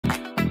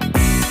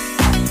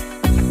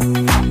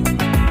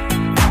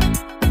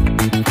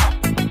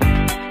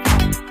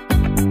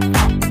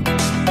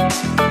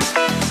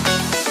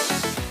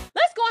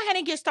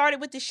started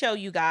with the show,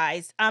 you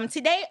guys.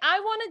 Today I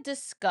want to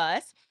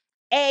discuss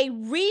a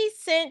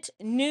recent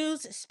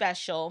news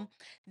special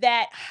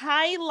that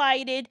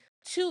highlighted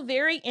two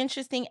very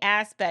interesting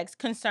aspects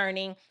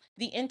concerning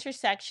the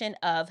intersection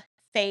of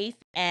faith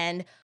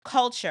and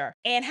culture.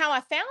 And how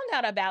I found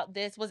out about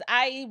this was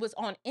I was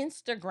on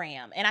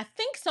Instagram and I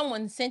think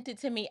someone sent it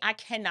to me. I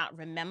cannot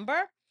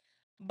remember.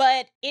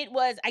 But it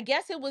was, I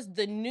guess it was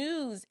the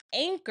news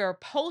anchor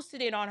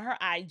posted it on her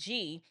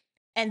IG,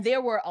 and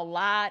there were a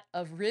lot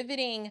of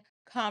riveting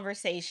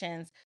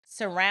conversations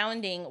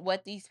surrounding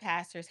what these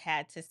pastors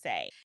had to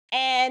say.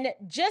 And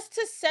just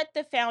to set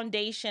the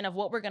foundation of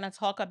what we're going to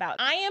talk about,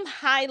 I am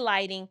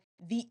highlighting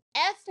the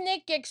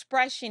ethnic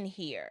expression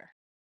here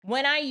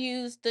when I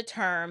use the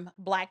term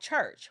Black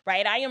church,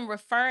 right? I am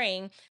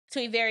referring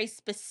to a very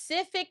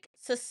specific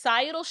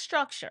societal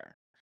structure,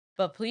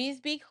 but please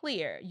be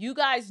clear, you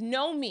guys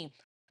know me.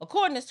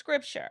 According to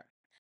scripture,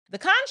 the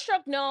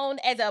construct known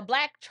as a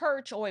Black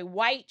church or a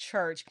white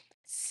church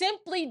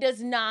simply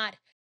does not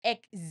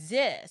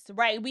exist,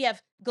 right? We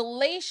have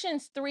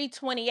Galatians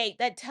 3:28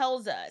 that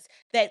tells us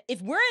that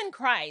if we're in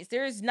Christ,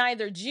 there is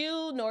neither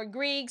Jew nor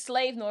Greek,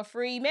 slave nor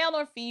free, male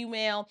nor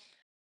female,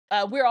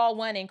 we're all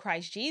one in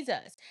Christ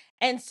Jesus.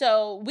 And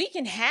so we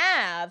can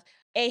have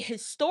a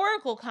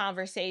historical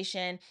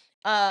conversation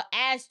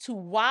as to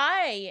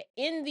why,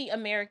 in the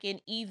American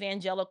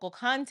evangelical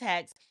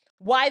context,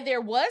 why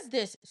there was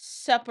this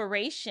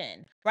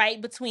separation,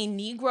 right, between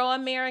Negro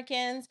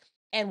Americans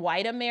and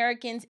white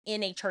Americans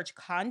in a church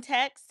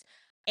context.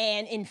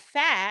 And in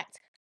fact,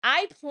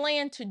 I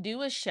plan to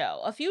do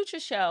a future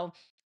show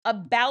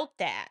about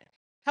that.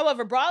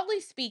 However,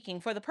 broadly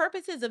speaking, for the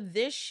purposes of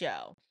this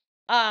show,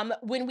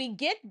 when we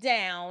get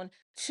down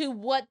to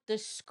what the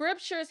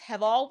scriptures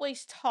have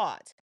always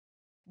taught,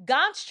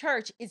 God's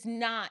church is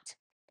not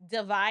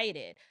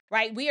divided,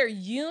 right? We are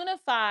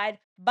unified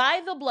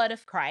by the blood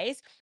of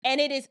Christ, and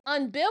it is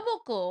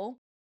unbiblical,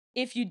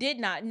 if you did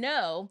not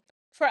know,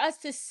 for us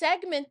to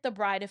segment the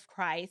bride of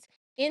Christ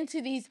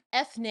into these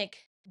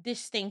ethnic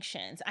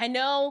distinctions. I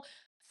know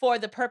for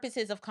the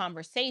purposes of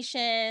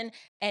conversation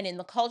and in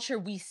the culture,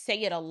 we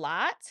say it a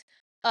lot.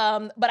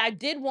 But I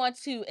did want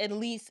to at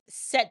least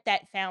set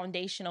that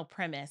foundational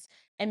premise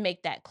and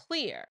make that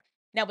clear.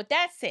 Now, with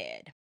that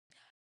said,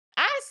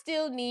 I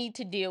still need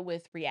to deal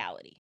with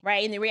reality,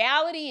 right? And the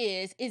reality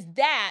is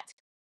that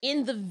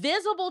in the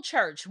visible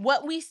church,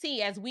 what we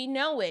see as we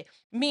know it,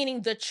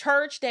 meaning the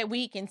church that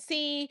we can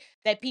see,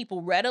 that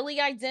people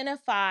readily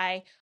identify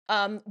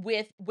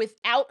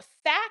without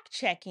fact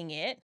checking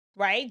it,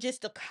 right?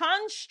 Just a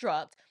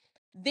construct.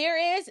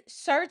 There is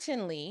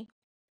certainly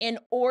an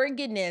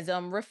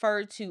organism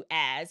referred to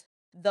as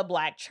the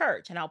Black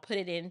church, and I'll put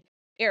it in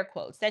air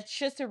quotes. That's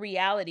just a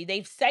reality.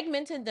 They've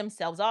segmented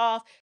themselves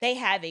off. They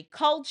have a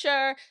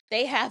culture,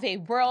 they have a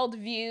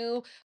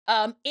worldview.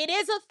 It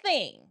is a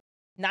thing.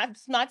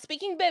 Not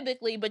speaking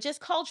biblically, but just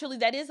culturally,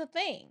 that is a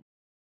thing.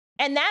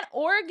 And that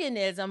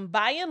organism,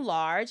 by and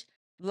large,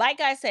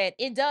 like I said,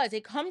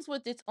 it comes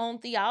with its own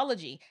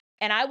theology.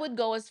 And I would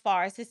go as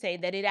far as to say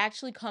that it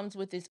actually comes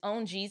with its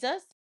own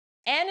Jesus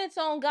and its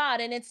own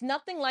God. And it's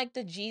nothing like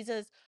the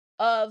Jesus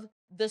of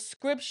the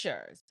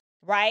scriptures,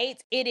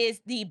 right? It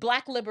is the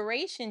Black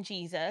liberation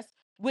Jesus,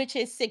 which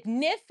is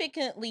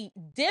significantly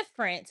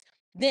different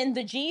than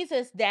the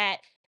Jesus that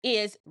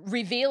is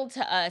revealed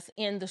to us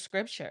in the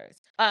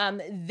scriptures.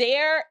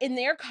 They're in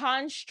their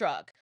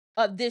construct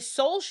of this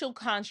social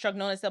construct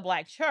known as the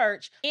Black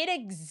church, it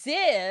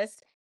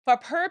exists for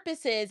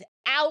purposes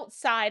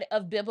outside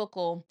of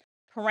biblical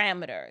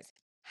parameters.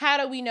 How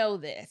do we know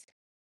this?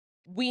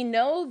 We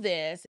know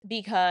this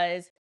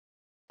because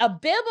a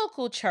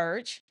biblical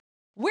church,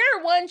 we're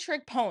a one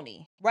trick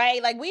pony,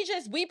 right? Like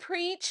we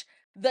preach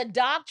the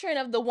doctrine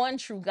of the one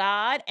true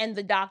God and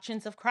the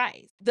doctrines of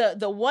Christ.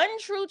 The one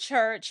true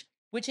church,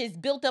 which is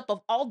built up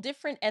of all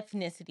different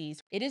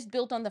ethnicities, it is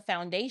built on the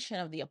foundation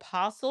of the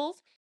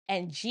apostles,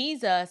 and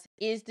Jesus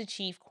is the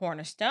chief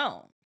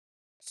cornerstone.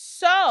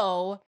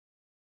 So,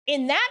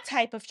 in that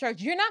type of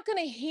church, you're not going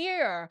to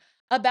hear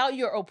about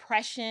your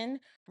oppression,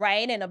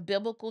 right? In a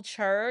biblical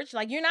church.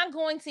 Like, you're not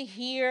going to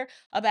hear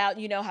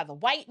about, how the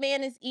white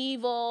man is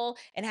evil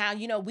and how,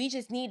 we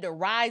just need to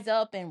rise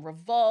up and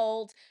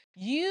revolt.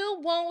 You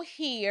won't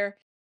hear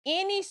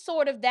any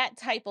sort of that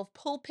type of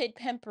pulpit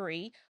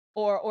pimpery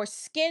or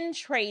skin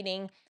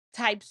trading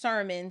type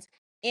sermons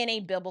in a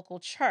biblical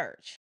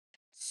church.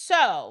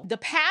 So, the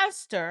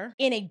pastor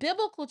in a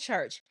biblical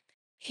church,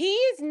 he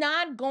is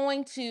not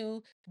going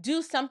to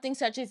do something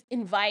such as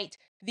invite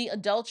the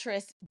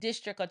adulterous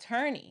district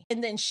attorney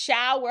and then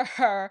shower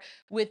her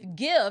with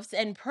gifts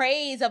and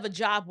praise of a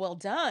job well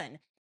done.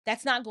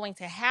 That's not going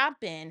to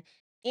happen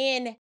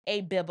in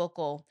a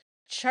biblical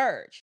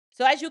church.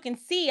 So, as you can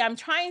see, I'm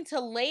trying to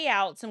lay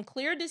out some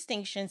clear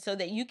distinctions so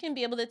that you can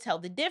be able to tell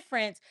the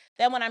difference,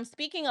 that when I'm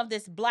speaking of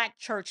this Black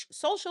church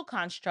social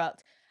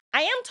construct,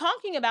 I am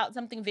talking about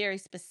something very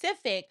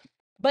specific,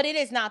 but it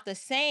is not the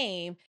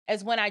same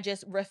as when I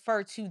just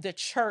refer to the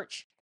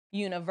church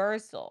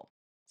universal.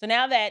 So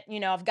now that,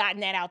 I've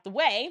gotten that out the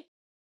way,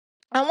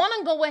 I want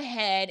to go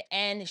ahead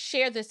and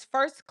share this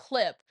first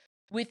clip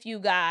with you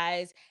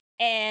guys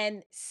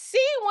and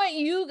see what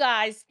you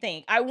guys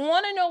think. I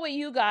want to know what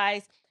you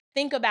guys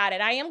think about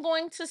it. I am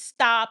going to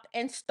stop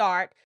and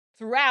start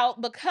throughout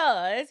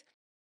because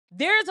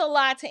there's a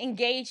lot to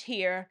engage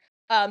here,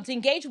 to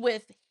engage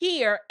with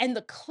here, and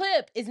the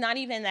clip is not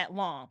even that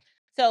long.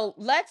 So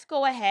let's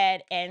go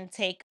ahead and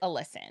take a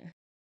listen.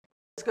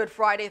 It's Good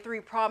Friday. Three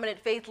prominent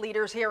faith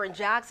leaders here in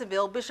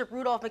Jacksonville, Bishop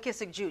Rudolph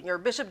McKissick Jr.,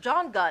 Bishop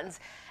John Guns,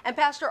 and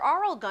Pastor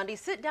R.L. Gundy,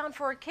 sit down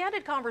for a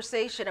candid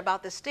conversation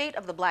about the state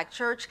of the Black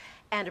church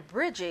and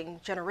bridging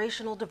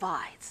generational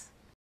divides.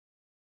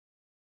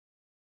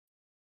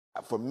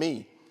 For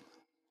me,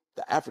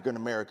 the African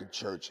American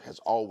church has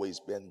always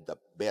been the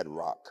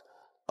bedrock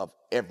of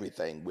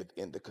everything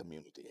within the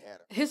community.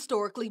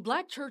 Historically,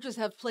 Black churches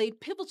have played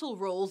pivotal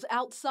roles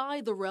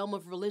outside the realm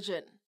of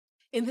religion.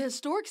 In the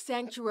historic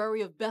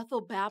sanctuary of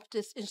Bethel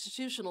Baptist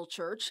Institutional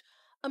Church,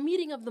 a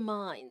meeting of the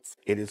minds.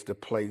 It is the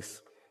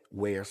place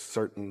where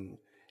certain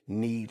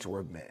needs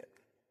were met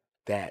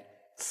that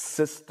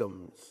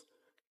systems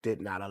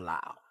did not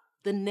allow.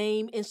 The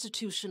name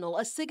institutional,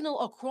 a signal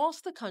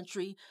across the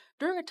country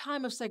during a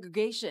time of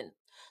segregation.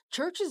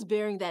 Churches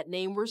bearing that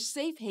name were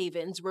safe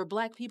havens where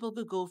Black people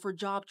could go for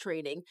job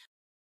training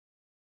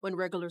when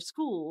regular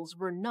schools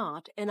were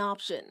not an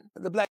option.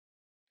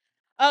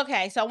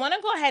 Okay, so I want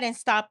to go ahead and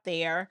stop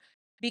there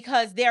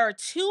because there are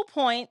 2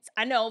 points.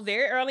 I know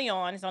very early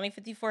on, it's only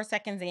 54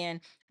 seconds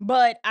in,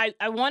 but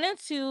I wanted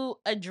to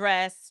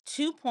address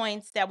 2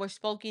 points that were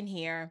spoken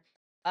here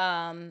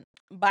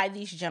by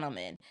these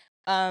gentlemen.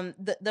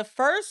 The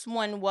first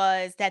one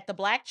was that the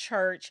Black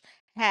church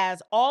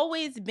has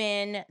always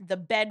been the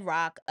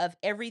bedrock of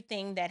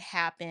everything that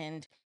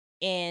happened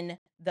in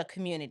the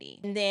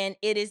community. And then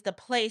it is the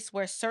place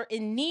where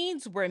certain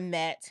needs were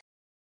met,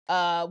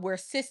 where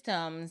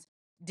systems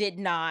did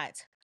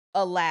not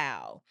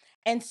allow.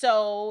 And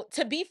so,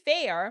 to be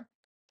fair,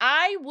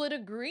 I would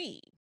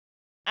agree.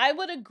 I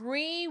would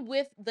agree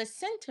with the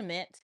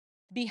sentiment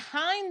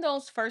behind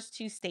those first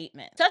two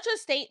statements. Such a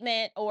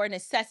statement or an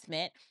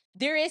assessment,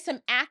 there is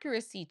some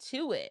accuracy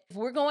to it. If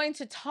we're going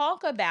to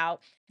talk about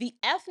the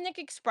ethnic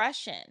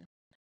expression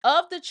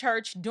of the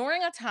church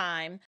during a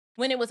time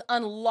when it was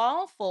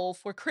unlawful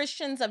for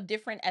Christians of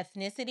different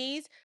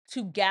ethnicities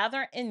to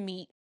gather and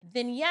meet,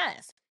 then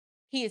yes,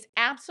 he is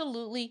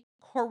absolutely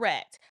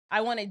correct. I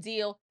want to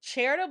deal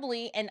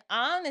charitably and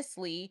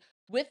honestly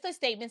with the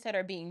statements that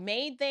are being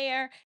made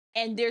there,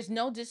 and there's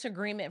no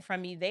disagreement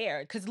from me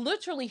there. Because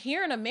literally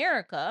here in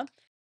America,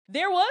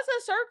 there was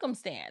a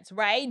circumstance,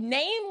 right?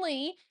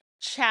 Namely,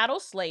 chattel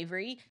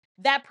slavery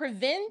that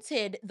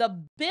prevented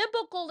the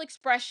biblical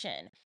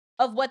expression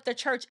of what the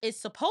church is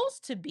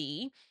supposed to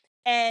be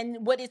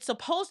and what it's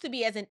supposed to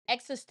be as an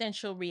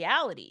existential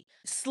reality.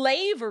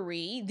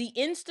 Slavery, the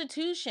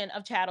institution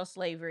of chattel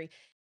slavery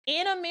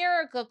in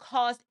America,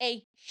 caused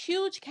a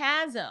huge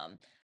chasm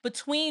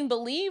between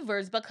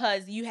believers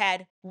because you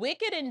had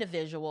wicked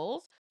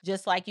individuals,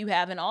 just like you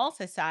have in all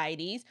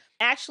societies,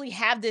 actually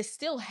have this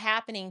still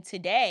happening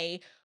today,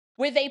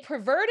 where they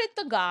perverted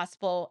the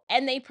gospel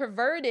and they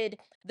perverted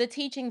the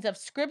teachings of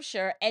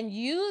scripture and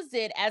used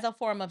it as a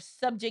form of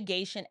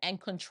subjugation and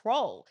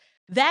control.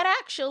 That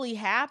actually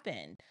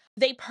happened.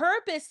 They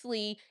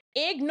purposely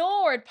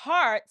ignored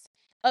parts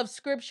of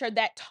scripture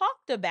that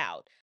talked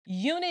about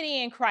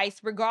unity in Christ,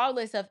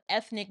 regardless of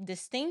ethnic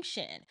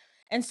distinction.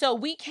 And so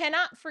we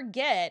cannot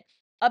forget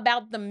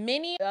about the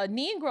many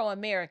Negro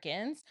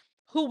Americans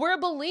who were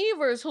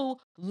believers who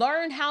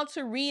learned how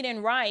to read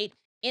and write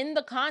in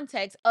the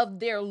context of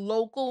their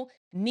local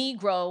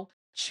Negro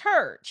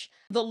church.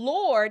 The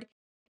Lord,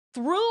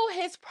 through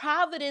his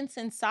providence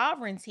and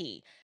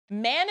sovereignty,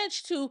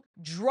 managed to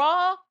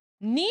draw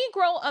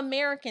Negro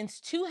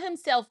Americans to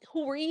himself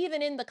who were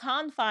even in the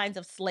confines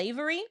of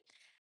slavery,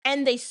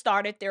 and they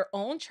started their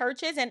own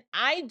churches. And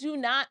I do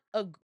not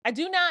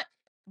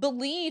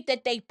believe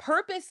that they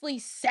purposely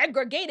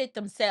segregated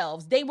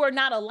themselves. They were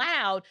not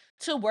allowed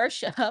to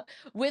worship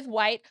with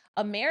white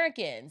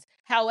Americans.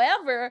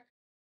 However,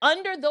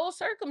 under those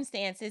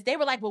circumstances, they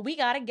were like, well, we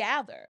got to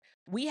gather.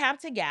 We have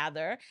to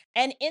gather.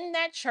 And in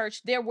that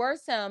church, there were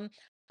some,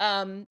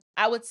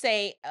 I would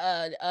say,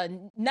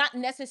 not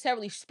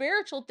necessarily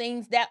spiritual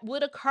things that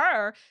would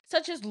occur,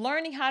 such as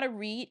learning how to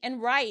read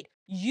and write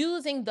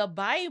using the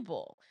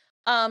Bible.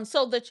 And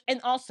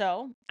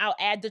also I'll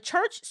add, the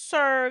church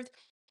served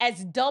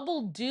as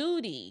double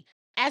duty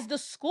as the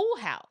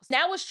schoolhouse.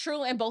 That was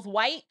true in both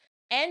white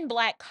and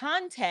Black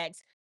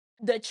contexts.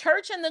 The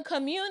church and the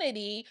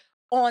community,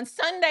 on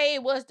Sunday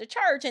it was the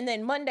church, and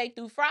then Monday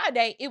through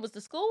Friday it was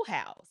the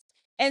schoolhouse.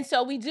 And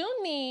so we do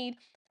need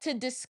to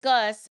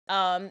discuss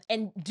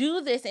and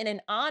do this in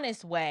an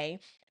honest way,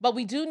 but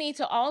we do need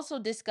to also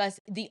discuss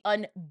the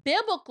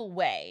unbiblical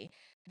way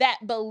that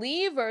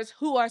believers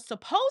who are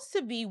supposed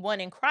to be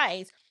one in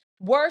Christ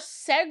were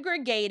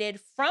segregated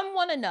from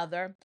one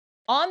another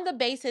on the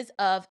basis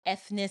of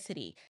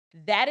ethnicity.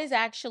 That is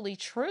actually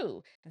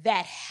true.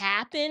 That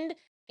happened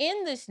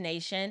in this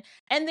nation,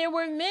 and there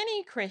were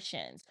many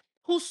Christians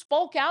who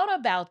spoke out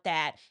about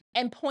that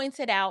and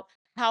pointed out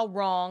how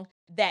wrong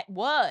that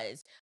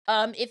was.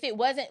 If it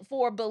wasn't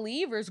for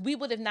believers, we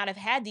would have not have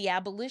had the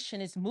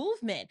abolitionist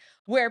movement,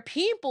 where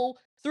people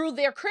through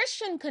their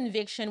Christian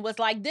conviction was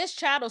like, this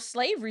chattel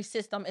slavery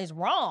system is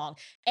wrong.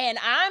 And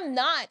I'm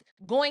not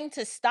going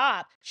to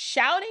stop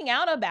shouting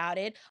out about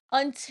it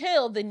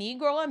until the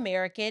Negro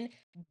American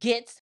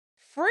gets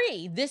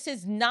free. This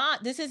is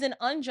an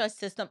unjust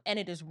system, and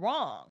it is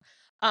wrong.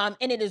 And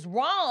it is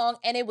wrong,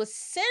 and it was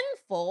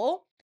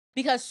sinful,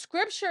 because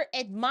scripture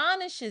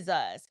admonishes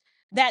us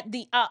that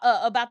the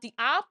about the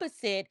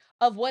opposite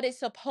of what is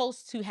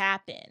supposed to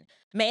happen.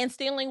 Man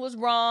stealing was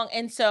wrong,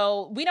 and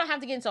so we don't have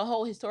to get into a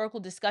whole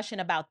historical discussion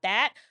about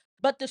that,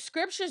 but the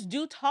scriptures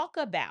do talk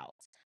about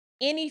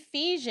in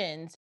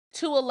Ephesians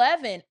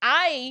 2:11.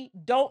 I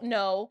don't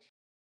know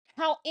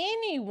how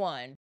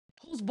anyone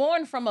who's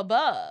born from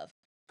above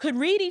could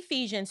read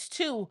Ephesians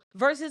 2,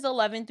 verses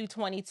 11 through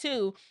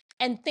 22,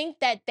 and think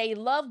that they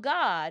love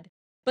God,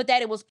 but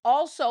that it was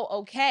also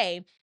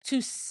okay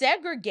to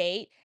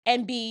segregate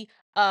and be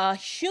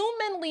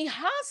humanly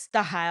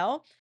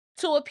hostile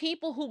to a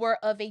people who were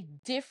of a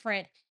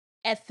different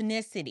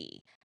ethnicity.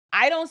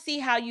 I don't see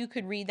how you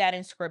could read that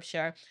in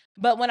scripture.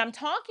 But when I'm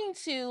talking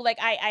to, like,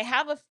 I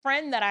have a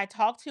friend that I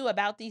talk to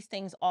about these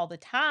things all the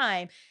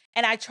time,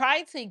 and I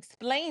tried to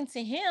explain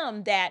to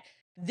him that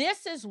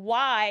this is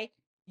why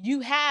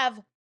you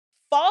have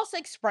false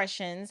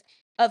expressions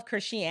of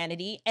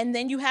Christianity, and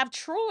then you have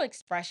true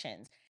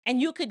expressions. And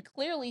you could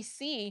clearly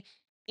see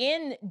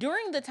in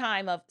during the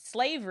time of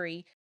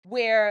slavery,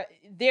 where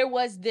there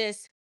was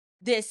this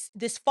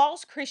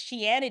false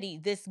Christianity,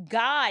 this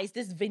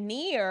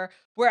veneer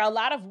where a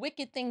lot of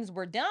wicked things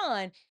were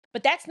done,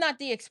 but that's not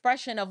the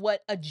expression of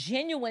what a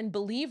genuine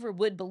believer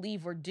would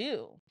believe or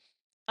do.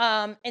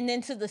 And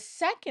then to the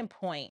second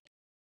point,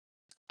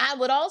 I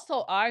would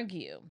also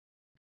argue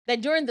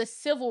that during the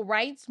civil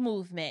rights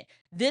movement,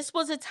 this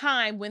was a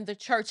time when the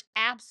church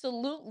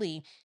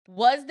absolutely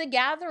was the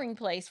gathering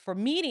place for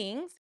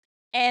meetings,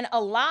 and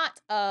a lot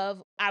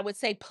of, I would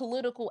say,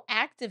 political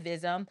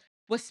activism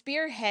was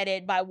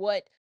spearheaded by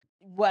what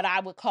I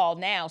would call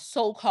now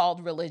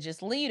so-called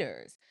religious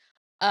leaders.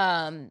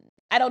 Um,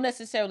 I don't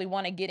necessarily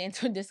want to get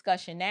into a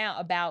discussion now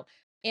about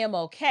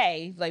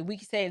MLK. Like, we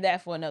can save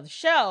that for another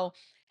show.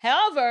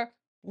 However,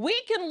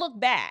 we can look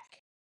back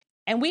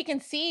and we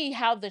can see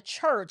how the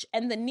church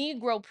and the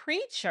Negro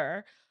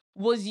preacher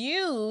was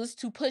used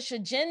to push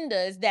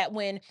agendas that,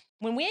 when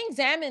we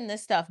examine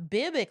this stuff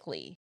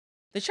biblically,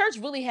 the church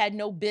really had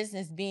no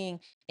business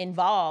being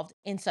involved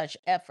in such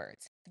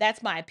efforts.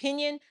 That's my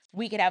opinion.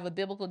 We could have a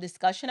biblical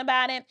discussion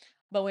about it,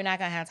 but we're not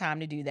going to have time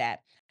to do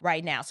that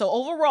right now. So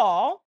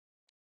overall,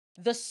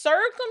 the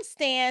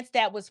circumstance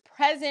that was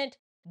present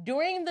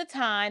during the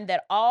time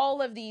that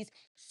all of these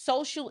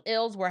social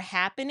ills were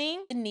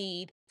happening, the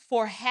need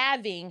for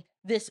having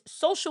this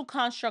social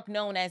construct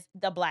known as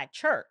the Black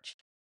church.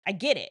 I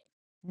get it.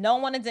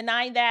 Don't want to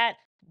deny that.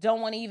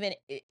 Don't want to even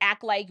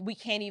act like we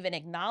can't even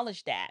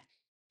acknowledge that.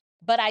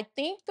 But I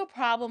think the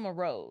problem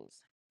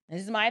arose,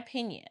 this is my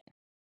opinion,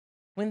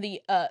 when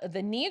the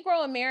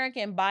Negro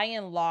American, by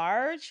and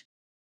large,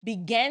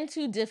 began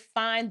to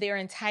define their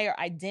entire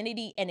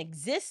identity and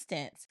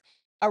existence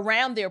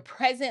around their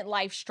present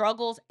life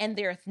struggles and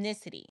their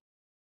ethnicity.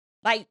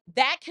 Like,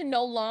 that can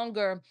no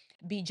longer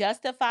be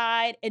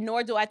justified, and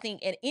nor do I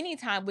think at any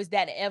time was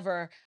that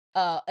ever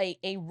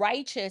a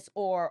righteous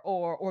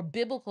or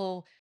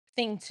biblical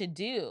thing to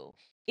do.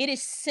 It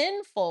is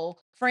sinful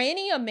for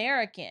any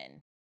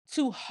American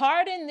to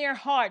harden their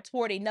heart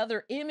toward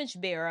another image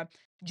bearer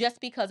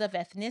just because of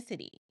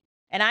ethnicity.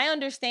 And I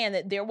understand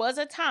that there was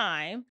a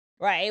time,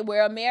 right,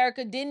 where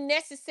America didn't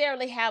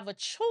necessarily have a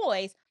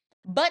choice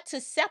but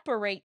to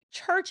separate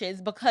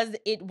churches, because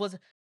it was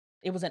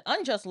an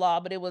unjust law,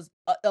 but it was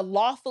a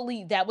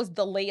lawfully, that was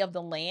the lay of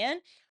the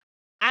land.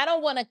 I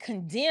don't want to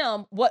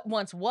condemn what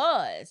once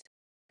was,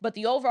 but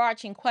the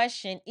overarching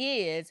question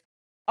is,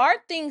 are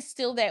things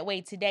still that way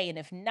today? And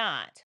if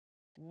not,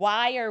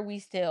 why are we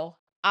still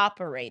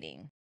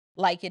operating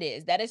like it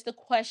is? That is the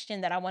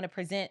question that I want to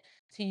present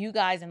to you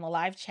guys in the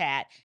live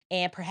chat.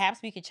 And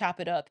perhaps we could chop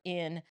it up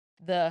in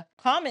the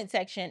comment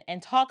section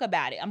and talk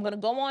about it. I'm going to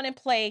go on and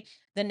play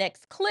the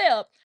next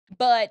clip,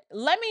 but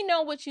let me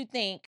know what you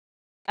think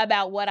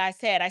about what I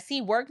said. I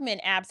see Workman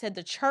App said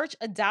the church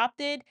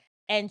adopted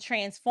and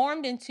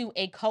transformed into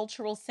a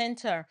cultural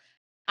center.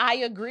 I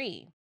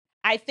agree.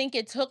 I think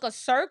it took a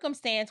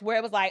circumstance where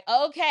it was like,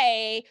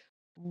 okay,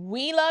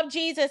 we love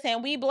Jesus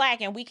and we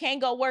Black and we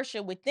can't go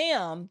worship with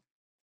them.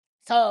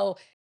 So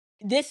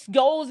this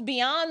goes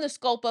beyond the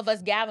scope of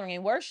us gathering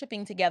and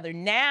worshiping together.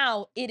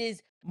 Now it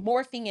is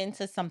morphing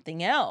into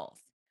something else.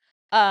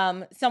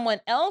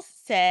 Someone else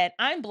said,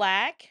 I'm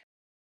Black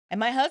and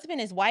my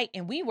husband is white,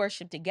 and we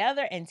worship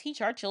together and teach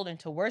our children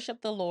to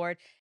worship the Lord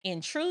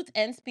in truth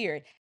and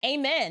spirit.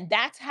 Amen.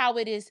 That's how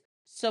it is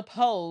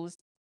supposed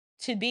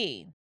to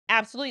be.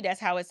 Absolutely, that's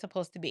how it's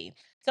supposed to be.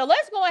 So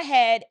let's go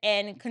ahead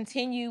and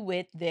continue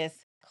with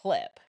this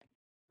clip.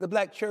 The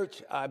Black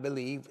church, I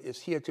believe,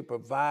 is here to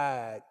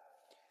provide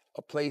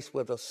a place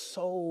where the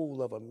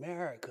soul of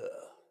America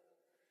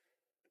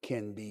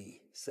can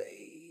be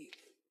saved.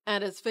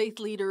 And as faith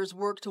leaders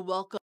work to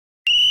welcome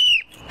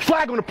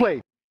Flag on the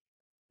play.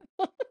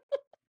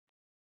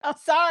 I'm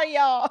sorry,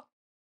 y'all.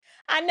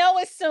 I know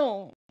it's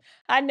soon.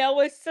 I know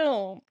it's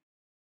soon.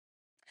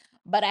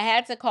 But I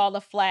had to call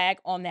a flag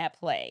on that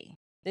play.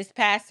 This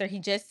pastor,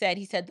 he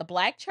said, the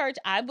Black church,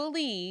 I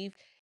believe,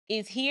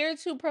 is here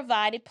to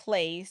provide a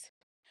place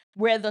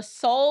where the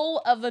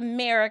soul of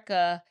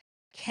America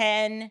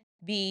can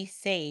be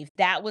saved.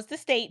 That was the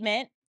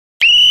statement.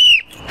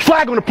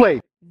 Flag on the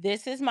play.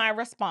 This is my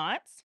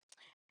response.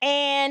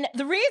 And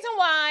the reason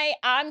why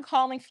I'm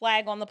calling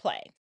flag on the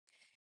play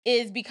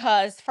is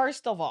because,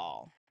 first of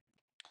all,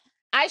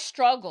 I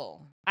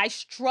struggle. I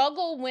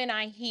struggle when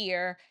I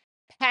hear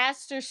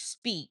pastors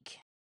speak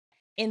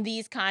in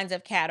these kinds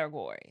of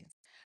categories.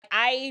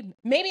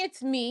 Maybe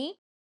it's me,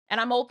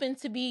 and I'm open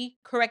to be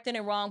corrected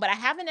and wrong, but I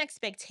have an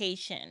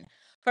expectation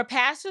for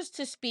pastors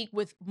to speak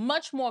with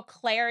much more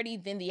clarity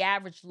than the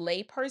average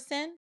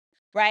layperson,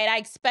 right? I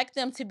expect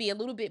them to be a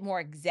little bit more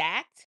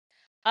exact.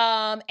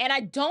 And I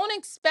don't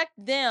expect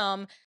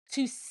them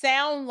to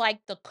sound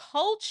like the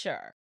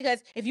culture.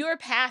 Because if you're a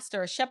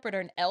pastor, a shepherd, or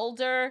an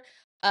elder,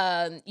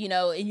 and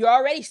you're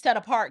already set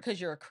apart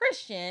because you're a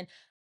Christian,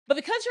 but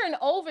because you're an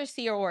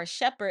overseer or a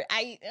shepherd,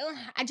 I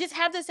just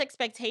have this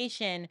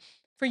expectation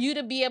for you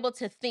to be able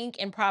to think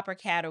in proper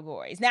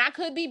categories. Now, I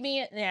could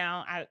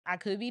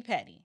be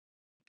petty.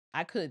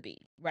 I could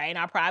be, right? And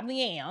I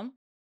probably am.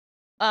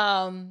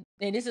 And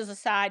this is a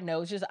side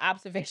note, it's just an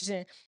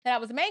observation that I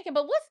was making.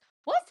 But what's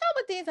up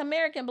with these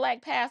American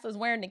Black pastors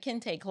wearing the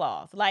kente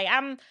cloth? Like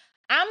I'm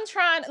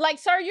trying, like,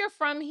 sir, you're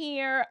from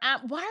here.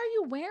 Why are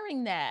you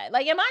wearing that?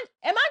 Like, am I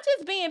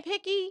just being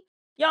picky?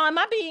 Y'all, am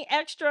I being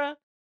extra?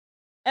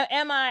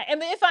 Am I? I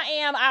mean, if I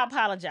am, I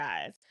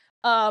apologize.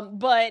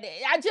 But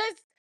I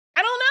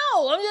don't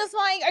know. I'm just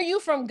like, are you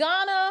from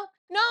Ghana?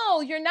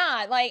 No, you're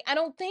not. Like, I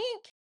don't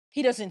think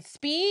he doesn't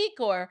speak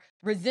or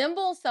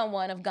resemble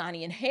someone of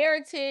Ghanaian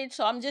heritage.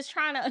 So I'm just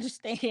trying to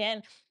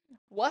understand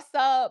what's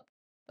up.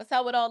 What's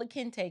up with all the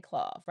kente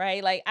cloth,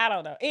 right? Like, I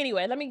don't know.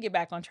 Anyway, let me get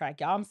back on track,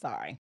 y'all. I'm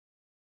sorry.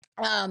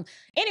 Um,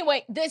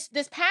 anyway, this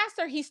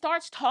pastor, he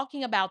starts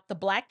talking about the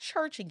Black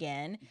church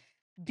again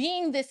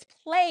being this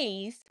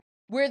place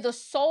where the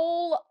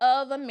soul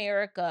of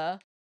America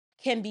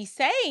can be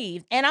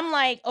saved. And I'm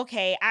like,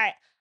 okay, I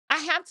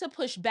have to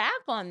push back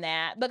on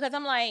that because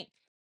I'm like,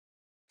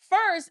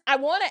 first, I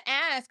want to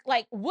ask,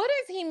 like, what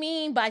does he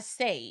mean by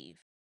save?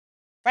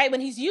 Right?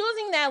 When he's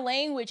using that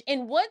language,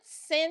 in what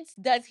sense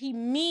does he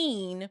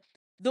mean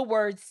the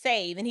word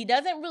save? And he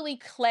doesn't really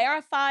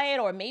clarify it,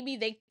 or maybe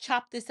they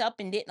chopped this up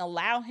and didn't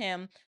allow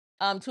him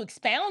to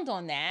expound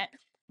on that.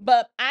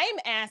 But I'm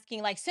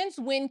asking, like, since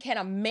when can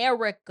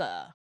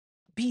America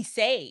be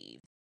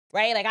saved?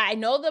 Right? Like, I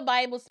know the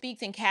Bible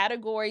speaks in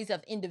categories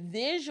of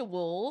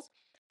individuals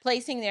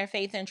placing their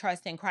faith and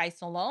trust in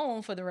Christ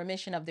alone for the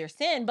remission of their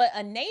sin, but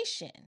a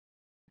nation.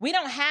 We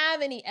don't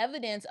have any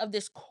evidence of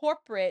this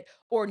corporate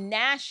or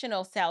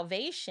national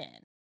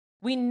salvation.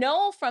 We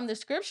know from the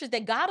scriptures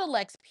that God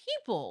elects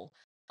people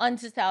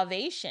unto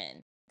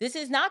salvation. This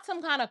is not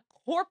some kind of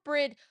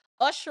corporate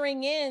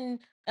ushering in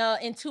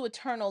into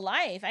eternal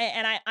life.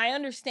 I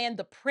understand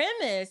the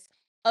premise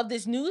of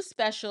this news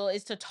special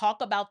is to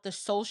talk about the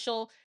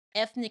social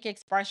ethnic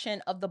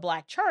expression of the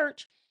Black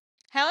church.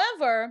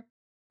 However,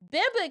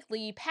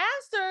 biblically,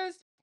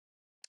 pastors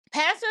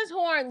who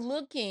aren't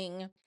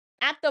looking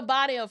at the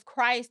body of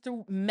Christ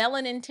through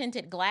melanin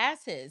tinted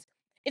glasses,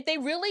 if they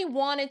really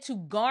wanted to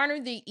garner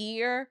the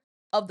ear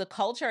of the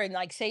culture and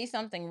like say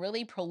something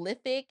really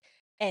prolific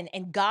and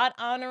God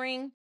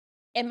honoring,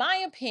 in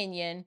my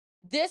opinion,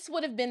 this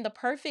would have been the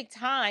perfect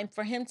time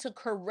for him to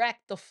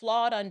correct the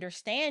flawed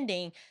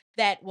understanding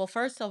that, well,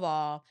 first of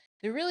all,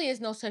 there really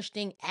is no such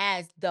thing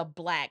as the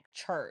Black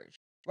church,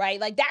 right?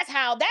 Like that's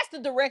the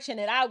direction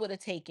that I would have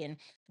taken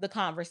the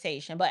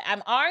conversation. But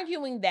I'm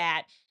arguing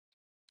that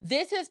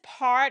this is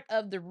part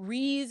of the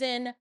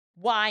reason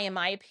why, in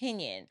my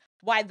opinion,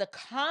 why the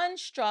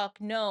construct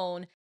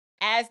known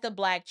as the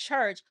Black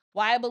church,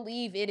 why I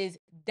believe it is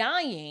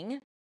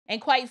dying.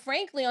 And quite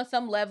frankly, on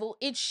some level,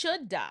 it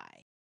should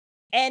die.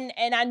 And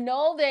I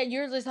know that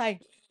you're just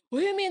like, what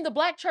do you mean the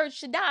Black church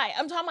should die?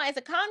 I'm talking about as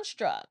a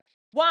construct.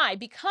 Why?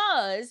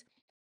 Because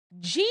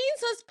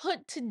Jesus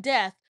put to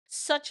death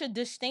such a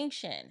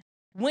distinction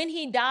when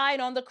he died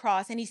on the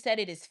cross and he said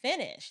it is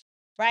finished,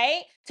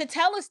 right? To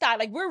tell us that,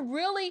 like, we're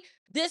really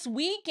this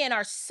weekend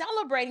are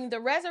celebrating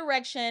the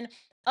resurrection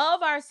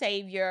of our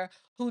Savior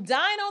who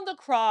died on the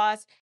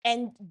cross,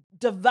 and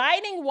the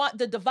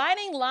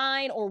dividing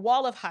line or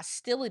wall of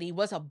hostility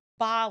was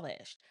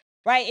abolished,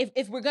 right?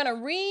 If we're gonna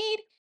read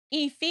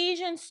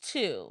Ephesians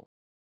 2,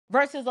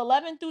 verses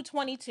 11 through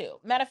 22,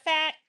 matter of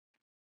fact,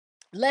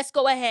 let's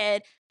go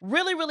ahead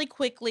really, really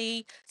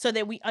quickly so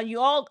that you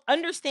all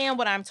understand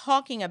what I'm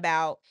talking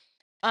about.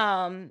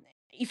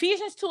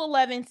 Ephesians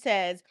 2:11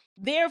 says,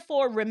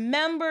 therefore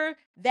remember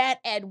that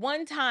at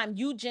one time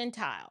you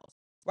Gentiles,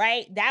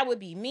 right? That would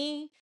be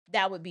me.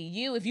 that would be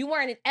you. If you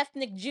weren't an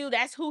ethnic Jew,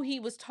 that's who he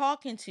was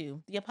talking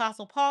to, the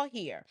Apostle Paul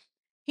here.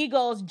 He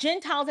goes,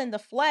 Gentiles in the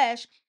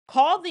flesh,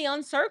 called the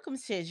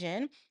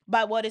uncircumcision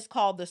by what is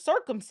called the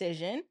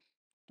circumcision,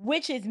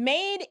 which is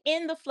made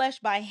in the flesh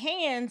by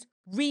hands.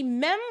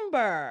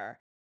 Remember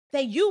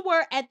that you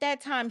were at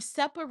that time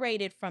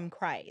separated from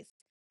Christ,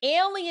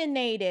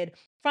 alienated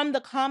from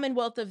the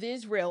commonwealth of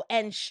Israel,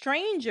 and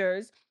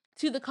strangers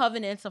to the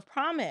covenants of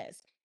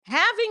promise,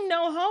 having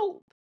no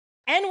hope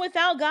and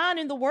without God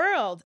in the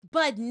world.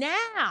 But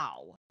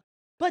now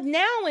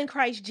in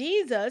Christ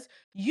Jesus,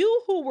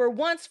 you who were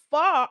once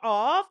far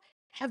off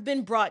have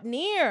been brought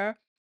near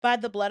by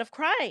the blood of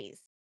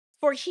Christ.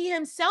 For he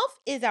himself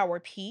is our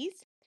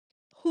peace,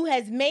 who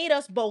has made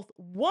us both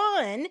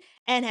one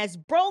and has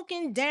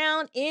broken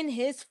down in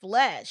his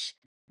flesh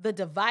the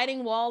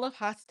dividing wall of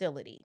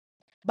hostility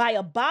by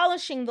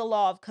abolishing the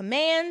law of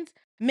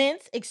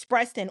commandments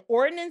expressed in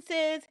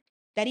ordinances,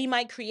 that he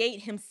might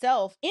create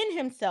himself in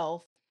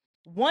himself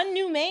one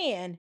new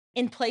man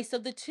in place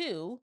of the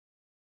two,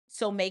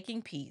 so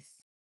making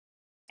peace,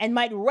 and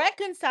might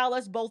reconcile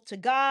us both to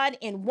God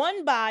in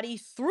one body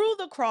through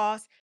the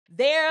cross,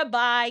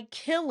 thereby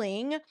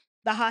killing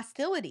the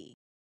hostility.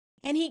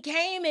 And he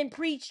came and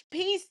preached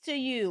peace to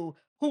you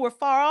who were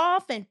far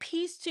off and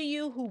peace to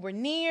you who were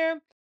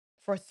near.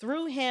 For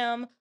through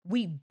him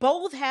we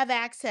both have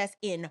access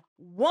in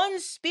one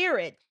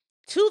spirit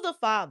to the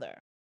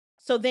Father.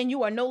 So then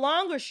you are no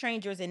longer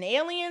strangers and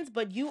aliens,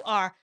 but you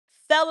are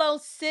fellow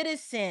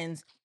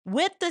citizens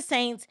with the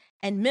saints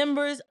and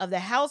members of the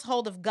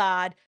household of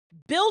God,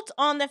 built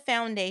on the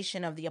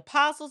foundation of the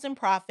apostles and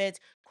prophets,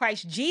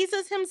 Christ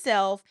Jesus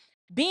himself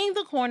being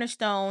the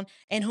cornerstone,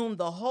 in whom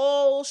the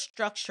whole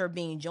structure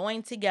being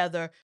joined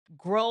together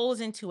grows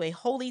into a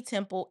holy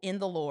temple in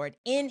the Lord.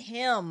 In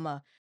him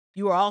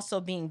you are also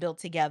being built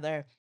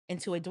together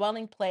into a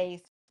dwelling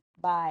place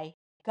by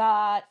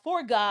God,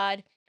 for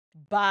God,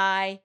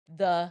 by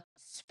the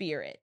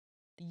Spirit.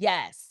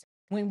 Yes,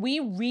 when we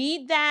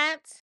read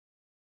that,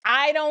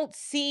 I don't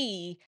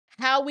see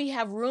how we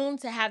have room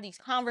to have these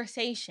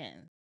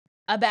conversations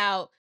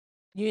about,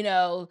 you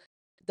know,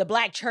 the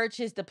Black church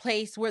is the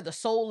place where the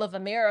soul of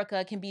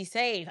America can be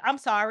saved. I'm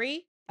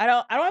sorry. I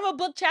don't have a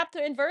book, chapter,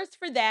 and verse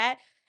for that.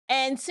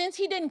 And since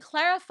he didn't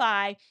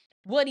clarify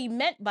what he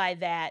meant by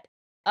that,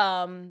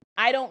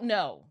 I don't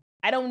know.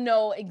 I don't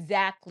know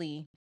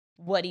exactly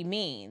what he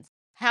means.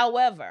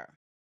 However,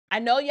 I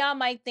know y'all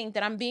might think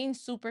that I'm being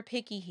super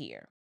picky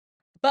here,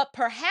 but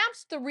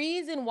perhaps the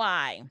reason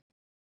why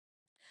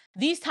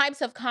these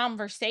types of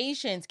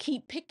conversations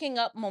keep picking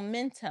up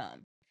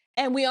momentum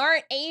and we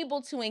aren't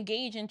able to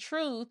engage in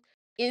truth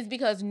is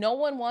because no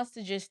one wants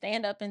to just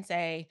stand up and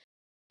say,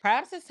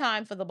 perhaps it's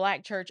time for the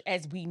Black church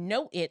as we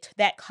know it,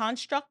 that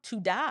construct, to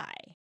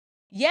die.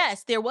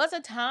 Yes, there was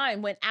a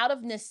time when, out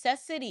of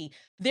necessity,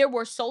 there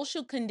were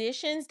social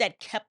conditions that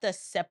kept us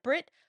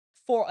separate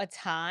for a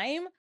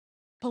time,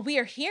 but we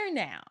are here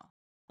now.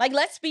 Like,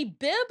 let's be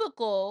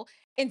biblical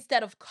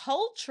instead of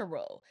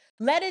cultural.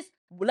 Let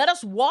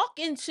us walk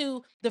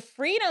into the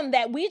freedom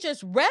that we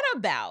just read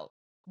about.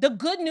 The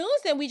good news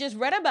that we just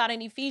read about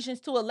in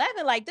Ephesians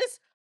 2:11, like this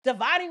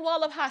dividing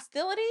wall of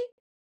hostility,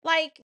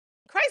 like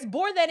Christ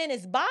bore that in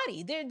his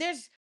body.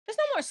 There's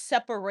no more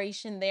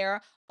separation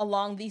there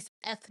along these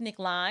ethnic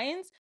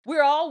lines.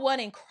 We're all one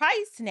in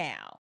Christ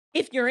now,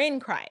 if you're in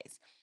Christ.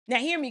 Now,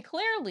 hear me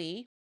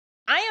clearly.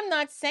 I am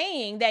not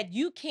saying that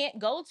you can't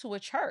go to a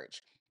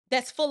church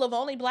that's full of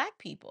only Black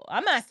people.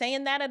 I'm not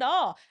saying that at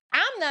all.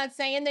 I'm not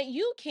saying that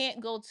you can't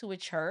go to a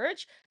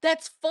church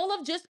that's full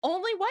of just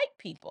only white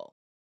people.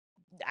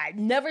 I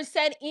never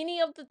said any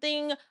of the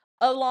thing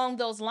along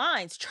those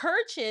lines.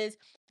 Churches,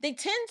 they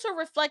tend to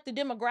reflect the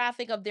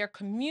demographic of their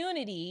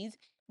communities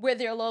where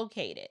they're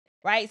located,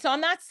 right? So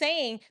I'm not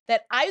saying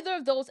that either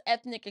of those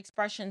ethnic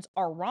expressions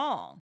are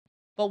wrong.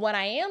 But what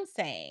I am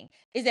saying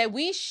is that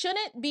we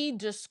shouldn't be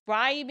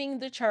describing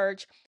the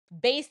church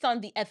based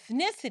on the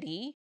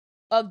ethnicity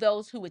of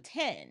those who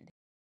attend.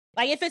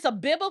 Like, if it's a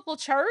biblical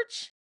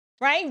church,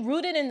 right,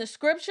 rooted in the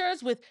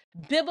scriptures with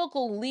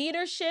biblical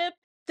leadership,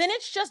 then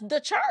it's just the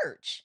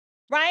church,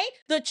 right?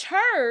 The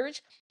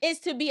church is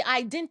to be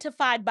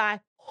identified by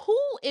who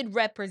it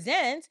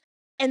represents,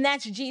 and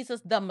that's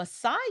Jesus the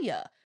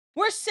Messiah.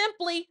 We're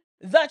simply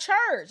the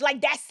church.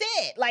 Like, that's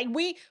it. Like,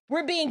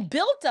 we're being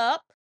built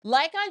up,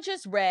 like I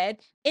just read,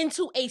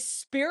 into a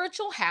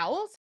spiritual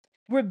house.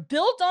 We're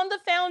built on the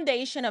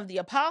foundation of the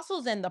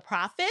apostles and the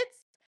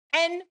prophets,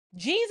 and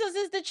Jesus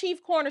is the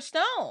chief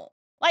cornerstone.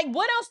 Like,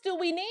 what else do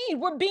we need?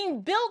 We're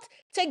being built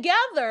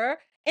together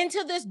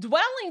into this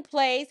dwelling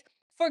place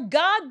for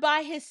God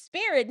by his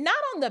Spirit, not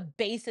on the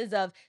basis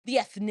of the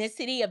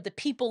ethnicity of the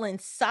people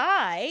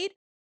inside,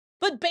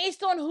 but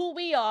based on who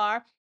we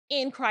are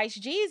in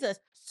Christ Jesus.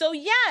 So,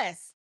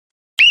 yes,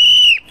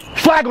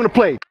 Flag on the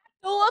play.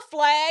 do a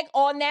flag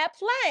on that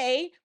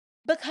play,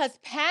 because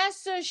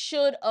pastors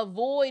should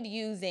avoid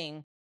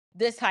using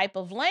this type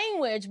of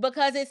language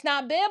because it's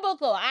not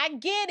biblical. I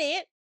get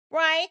it.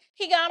 right?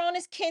 He got on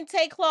his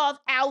kente cloth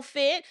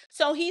outfit,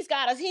 so he's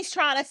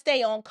trying to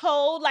stay on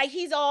code, like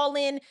he's all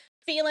in,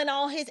 feeling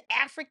all his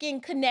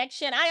African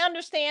connection. I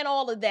understand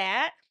all of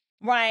that,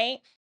 right?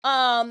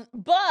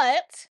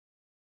 But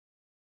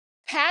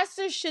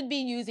pastors should be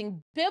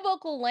using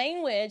biblical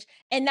language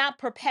and not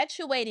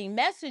perpetuating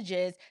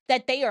messages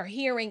that they are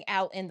hearing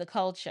out in the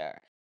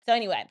culture. So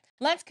anyway,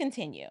 let's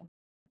continue.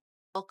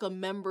 Welcome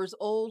members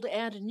old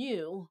and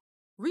new.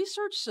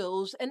 Research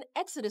shows an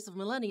exodus of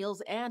millennials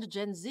and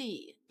Gen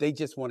Z. They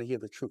just want to hear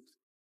the truth.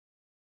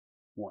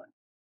 One,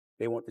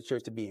 they want the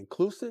church to be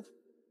inclusive,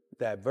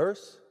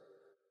 diverse,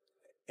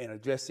 and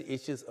address the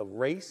issues of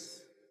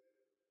race,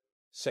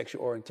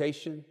 sexual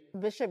orientation.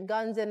 Bishop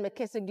Guns and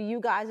McKissick, do you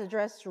guys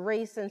address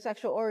race and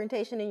sexual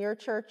orientation in your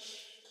church?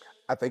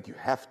 I think you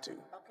have to.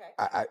 Okay.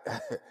 I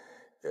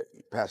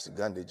Pastor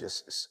Gundy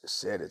just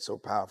said it so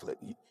powerfully.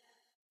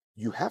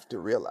 You have to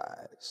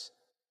realize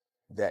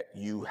that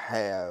you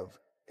have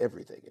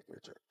everything in your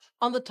church.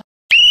 On the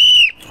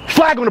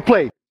Flag on the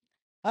play.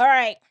 All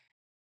right.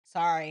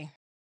 Sorry.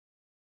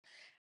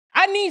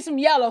 I need some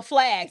yellow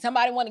flags.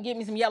 Somebody want to give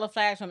me some yellow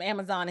flags from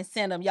Amazon and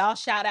send them. Y'all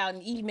shout out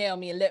and email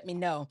me and let me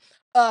know.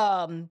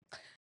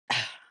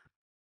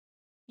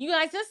 You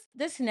guys,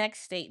 this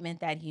next statement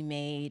that he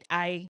made,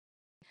 I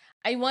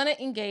want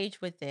to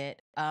engage with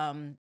it.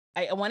 I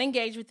want to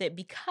engage with it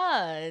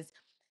because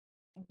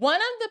one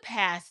of the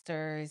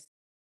pastors,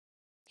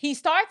 he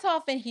starts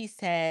off and he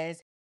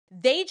says,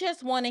 they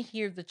just want to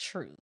hear the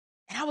truth.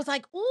 And I was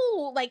like,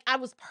 ooh, like I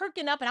was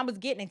perking up and I was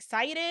getting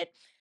excited.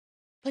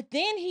 But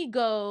then he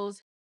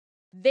goes,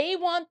 they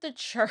want the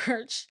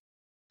church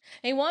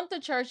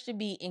to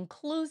be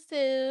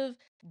inclusive,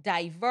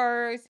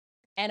 diverse,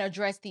 and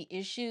address the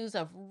issues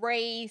of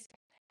race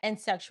and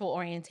sexual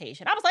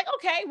orientation. I was like,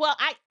 okay, well,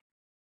 I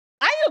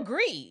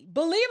agree.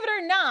 Believe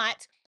it or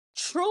not,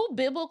 true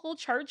biblical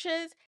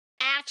churches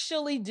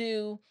actually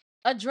do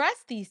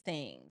address these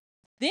things.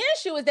 The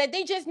issue is that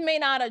they just may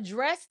not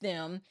address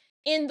them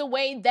in the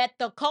way that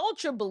the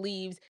culture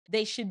believes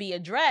they should be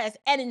addressed.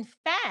 And in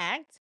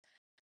fact,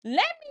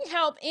 let me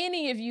help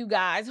any of you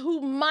guys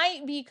who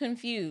might be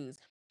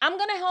confused. I'm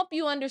going to help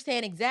you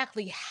understand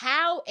exactly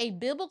how a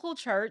biblical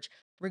church,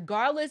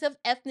 regardless of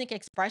ethnic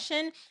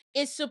expression,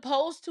 is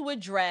supposed to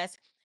address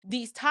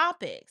these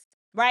topics,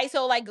 right?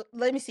 So like,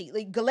 let me see,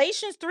 like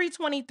Galatians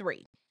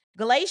 3:23.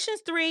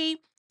 Galatians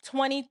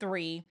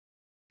 3:23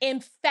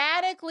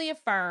 emphatically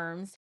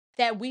affirms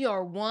that we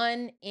are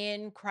one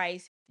in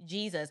Christ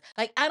Jesus.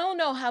 Like, I don't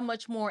know how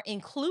much more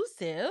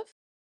inclusive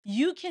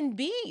you can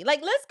be.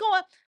 Like, let's go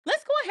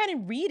ahead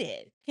and read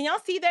it. Can y'all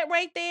see that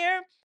right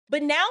there?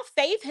 But now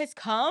faith has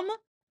come.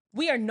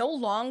 We are no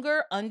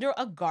longer under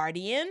a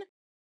guardian.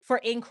 For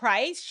in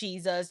Christ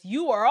Jesus,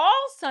 you are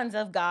all sons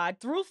of God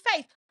through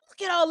faith.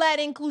 Look at all that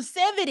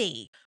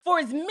inclusivity. For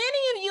as many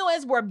of you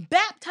as were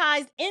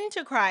baptized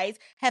into Christ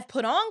have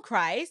put on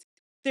Christ.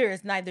 There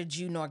is neither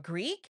Jew nor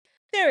Greek.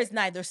 There is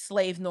neither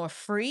slave nor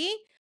free.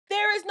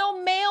 There is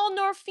no male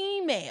nor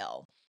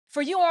female.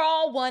 For you are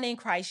all one in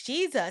Christ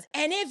Jesus.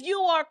 And if you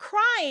are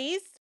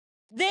Christ,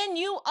 then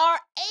you are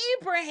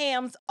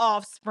Abraham's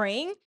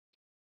offspring,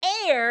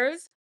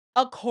 heirs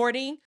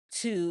according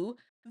to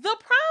the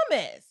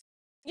promise.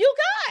 You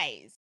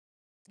guys,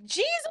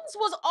 Jesus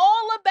was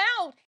all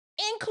about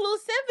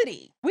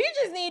inclusivity. We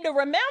just need to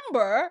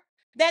remember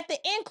that the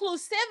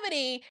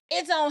inclusivity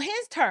is on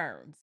his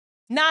terms,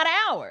 not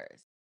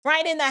ours.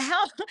 Right? In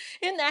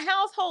the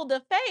household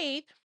of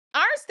faith,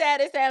 our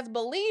status as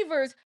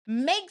believers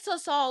makes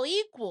us all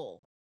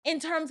equal in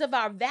terms of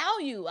our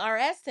value, our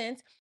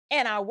essence,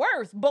 and our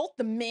worth. Both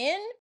the men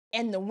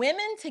and the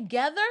women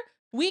together,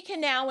 we can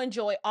now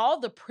enjoy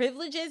all the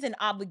privileges and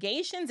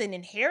obligations and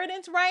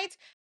inheritance rights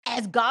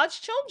as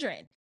God's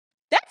children.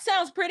 That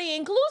sounds pretty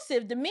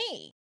inclusive to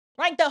me.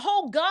 Right? The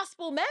whole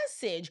gospel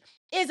message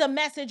is a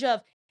message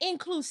of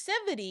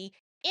inclusivity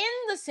in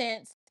the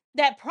sense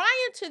that prior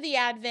to the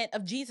advent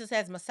of Jesus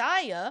as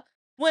Messiah,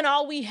 when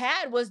all we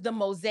had was the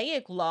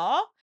Mosaic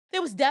law,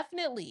 there was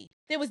definitely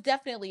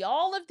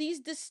all of these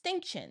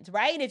distinctions,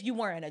 right? If you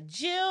weren't a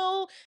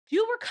Jew,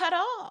 you were cut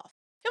off.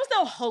 There was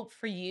no hope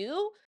for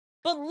you.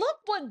 But look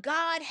what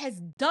God has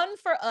done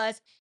for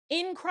us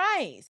in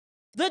Christ.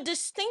 The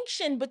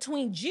distinction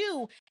between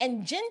Jew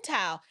and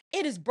Gentile,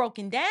 it is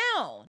broken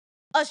down.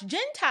 Us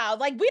Gentiles,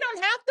 like we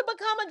don't have to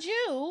become a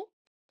Jew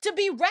to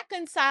be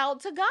reconciled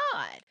to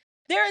God.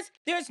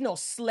 There's no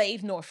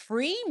slave nor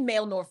free,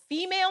 male nor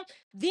female.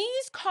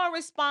 These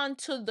correspond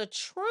to the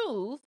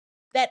truth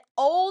that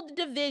old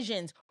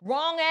divisions,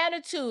 wrong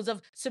attitudes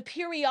of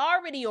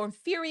superiority or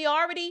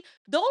inferiority,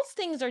 those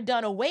things are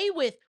done away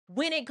with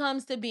when it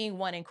comes to being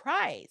one in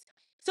Christ.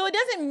 So it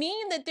doesn't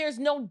mean that there's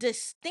no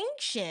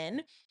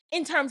distinction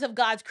in terms of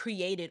God's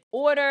created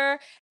order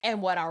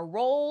and what our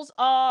roles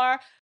are.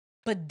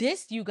 But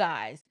this, you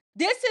guys,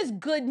 this is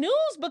good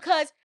news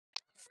because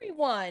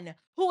everyone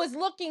who is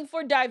looking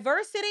for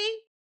diversity,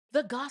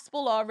 the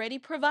gospel already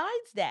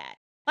provides that.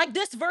 Like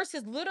this verse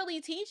is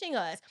literally teaching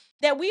us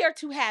that we are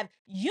to have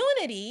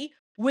unity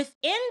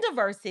within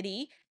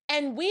diversity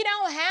And we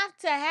don't have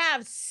to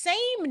have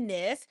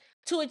sameness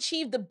to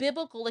achieve the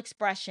biblical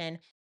expression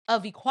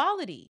of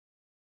equality.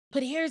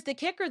 But here's the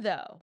kicker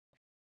though.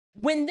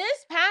 When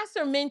this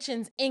pastor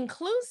mentions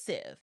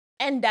inclusive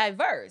and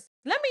diverse,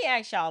 let me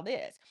ask y'all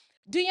this.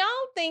 Do y'all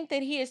think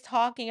that he is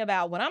talking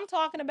about what I'm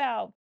talking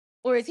about?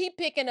 Or is he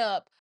picking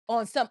up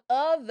on some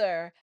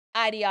other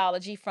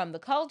ideology from the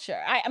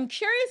culture? I'm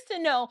curious to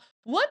know,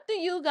 what do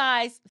you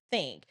guys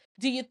think?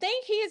 Do you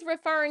think he is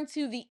referring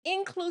to the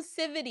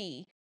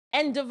inclusivity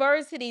and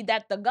diversity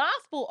that the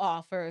gospel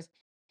offers?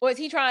 Or is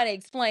he trying to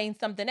explain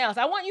something else?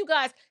 I want you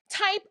guys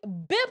type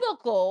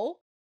biblical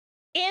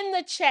in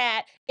the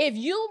chat if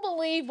you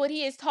believe what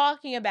he is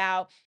talking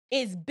about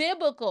is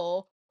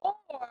biblical,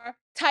 or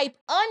type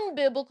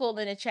unbiblical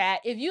in the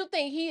chat if you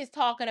think he is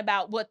talking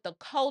about what the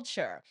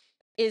culture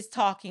is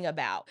talking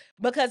about.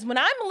 Because when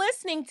I'm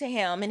listening to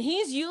him and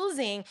he's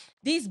using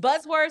these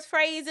buzzwords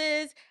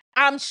phrases,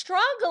 I'm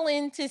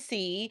struggling to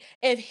see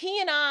if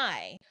he and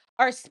I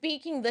are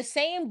speaking the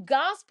same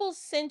gospel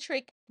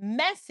centric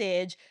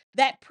message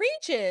that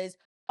preaches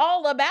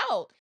all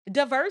about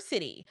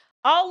diversity,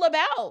 all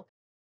about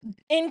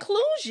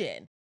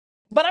inclusion.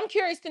 But I'm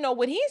curious to know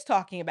what he's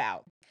talking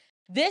about.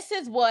 This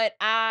is what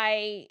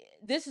I'm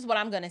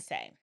going to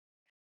say.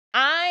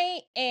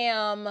 I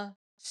am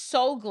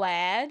so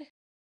glad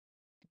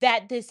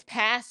that this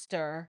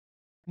pastor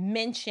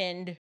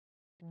mentioned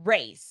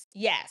race.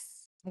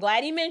 Yes. I'm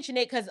glad he mentioned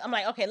it, cuz I'm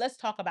like, okay, let's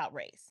talk about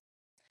race.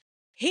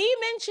 He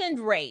mentioned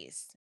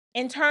race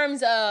in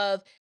terms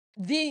of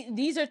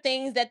these are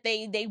things that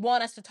they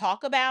want us to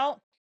talk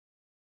about.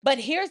 But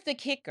here's the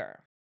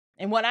kicker.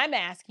 And what I'm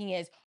asking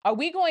is, are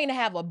we going to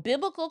have a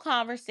biblical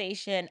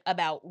conversation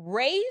about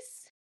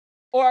race,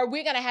 or are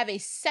we going to have a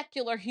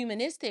secular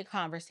humanistic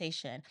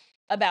conversation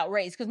about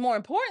race? Because more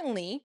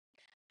importantly,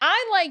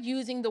 I like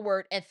using the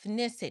word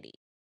ethnicity.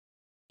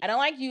 I don't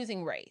like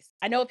using race.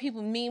 I know what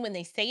people mean when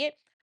they say it.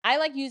 I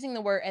like using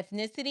the word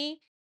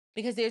ethnicity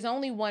because there's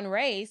only one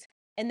race,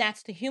 and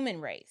that's the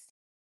human race.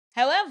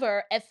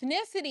 However,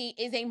 ethnicity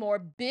is a more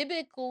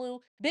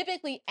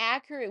biblically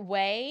accurate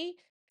way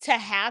to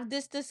have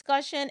this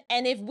discussion.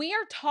 And if we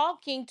are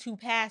talking to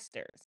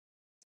pastors,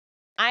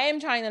 I am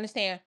trying to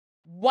understand,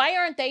 why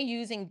aren't they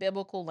using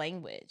biblical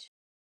language?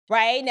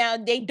 Right now,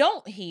 they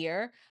don't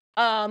hear.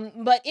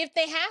 But if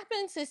they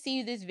happen to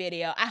see this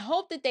video, I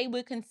hope that they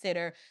would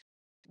consider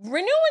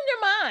renewing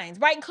their minds,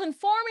 right?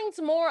 Conforming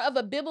to more of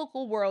a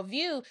biblical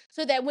worldview,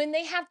 so that when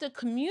they have to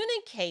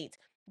communicate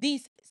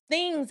these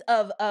things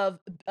of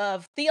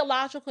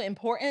theological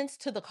importance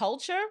to the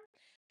culture,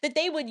 that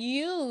they would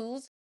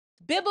use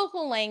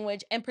biblical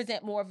language and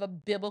present more of a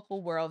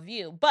biblical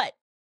worldview. But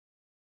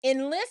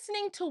in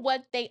listening to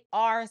what they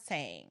are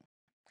saying,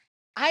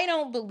 I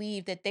don't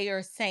believe that they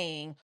are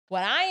saying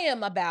what I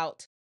am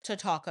about to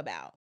talk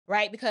about,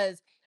 right?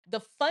 Because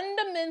the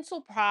fundamental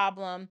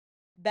problem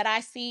that I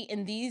see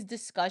in these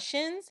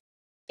discussions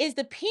is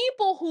the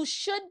people who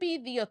should be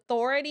the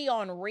authority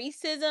on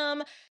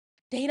racism,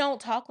 they don't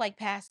talk like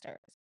pastors,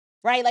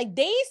 right? Like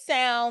they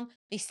sound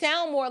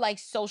more like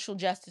social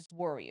justice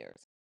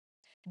warriors.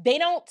 They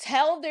don't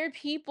tell their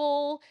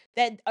people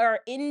that are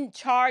in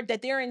charge,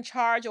 that they're in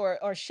charge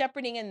or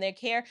shepherding in their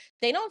care.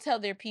 They don't tell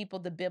their people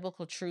the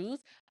biblical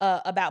truth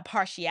about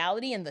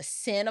partiality and the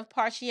sin of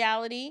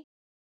partiality.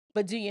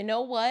 But do you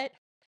know what?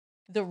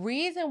 The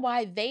reason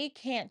why they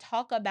can't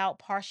talk about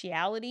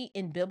partiality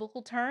in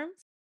biblical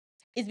terms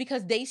is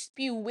because they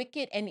spew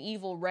wicked and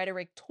evil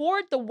rhetoric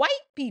toward the white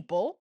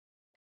people,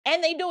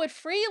 and they do it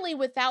freely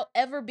without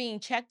ever being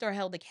checked or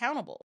held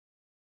accountable.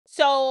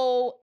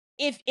 So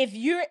if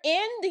you're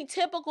in the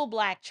typical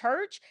black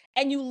church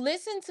and you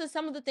listen to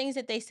some of the things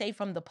that they say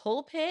from the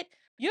pulpit,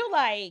 you're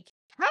like,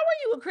 how are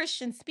you a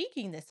Christian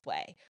speaking this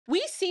way?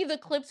 We see the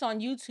clips on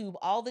YouTube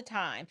all the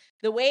time,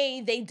 the way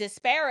they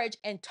disparage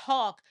and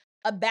talk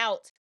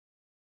about,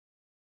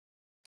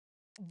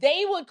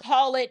 they would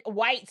call it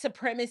white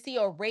supremacy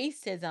or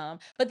racism,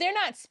 but they're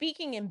not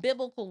speaking in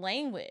biblical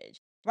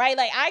language, right?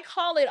 Like I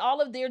call it all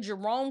of their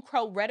Jerome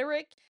Crow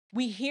rhetoric.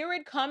 We hear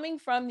it coming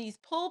from these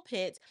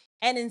pulpits,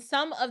 and in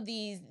some of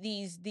these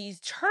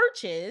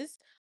churches,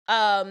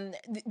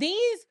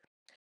 these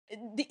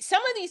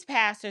some of these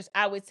pastors,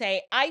 I would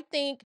say, I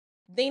think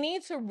they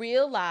need to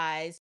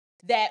realize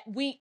that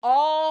we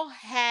all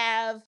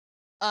have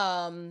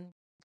um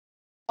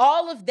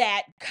all of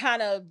that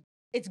kind of,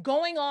 it's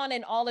going on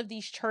in all of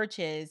these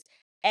churches,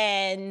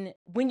 and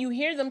when you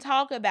hear them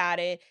talk about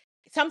it,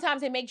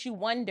 sometimes it makes you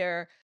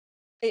wonder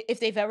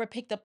if they've ever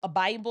picked up a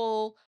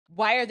Bible.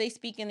 Why are they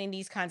speaking in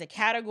these kinds of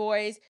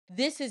categories?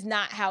 This is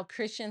not how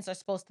Christians are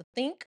supposed to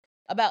think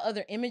about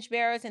other image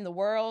bearers in the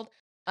world.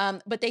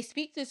 But they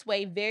speak this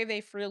way very,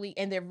 very freely,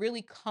 and they're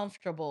really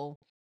comfortable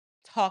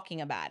talking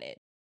about it.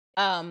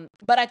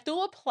 But I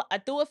threw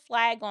a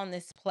flag on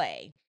this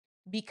play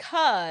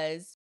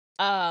because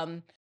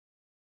um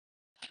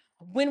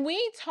when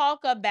we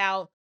talk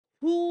about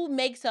who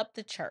makes up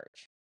the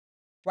church,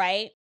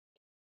 right?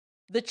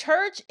 The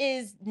church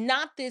is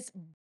not this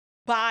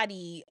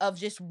body of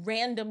just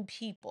random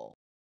people.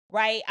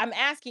 right? I'm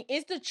asking,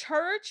 is the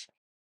church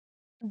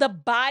the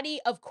body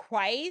of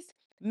Christ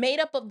made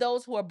up of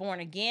those who are born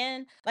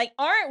again? Like,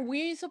 aren't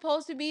we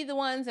supposed to be the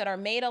ones that are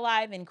made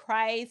alive in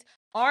Christ?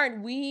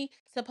 Aren't we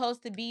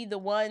supposed to be the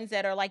ones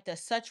that are like the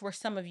such were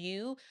some of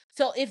you?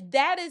 So if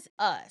that is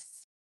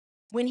us,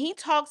 when he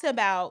talks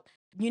about,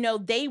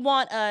 they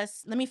want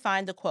us, let me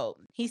find the quote.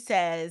 He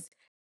says,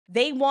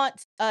 they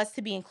want us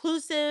to be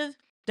inclusive,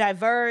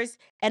 diverse,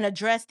 and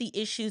address the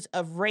issues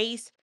of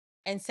race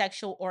and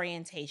sexual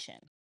orientation.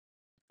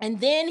 And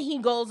then he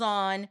goes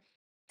on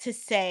to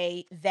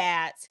say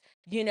that,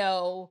 you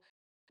know,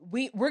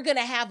 we're going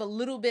to have a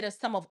little bit of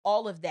some of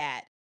all of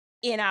that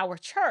in our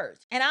church.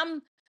 And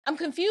I'm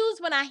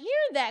confused when I hear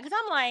that, cuz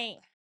I'm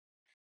like,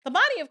 the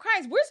body of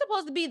Christ, we're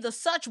supposed to be the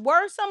such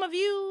were some of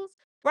yous,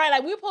 right?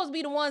 Like, we're supposed to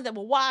be the ones that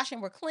were washed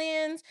and were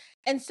cleansed.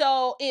 And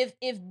so if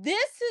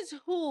this is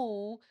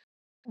who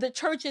the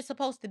church is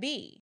supposed to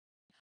be,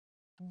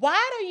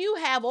 why do you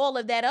have all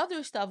of that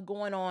other stuff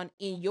going on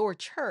in your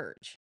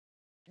church?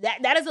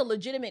 That is a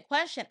legitimate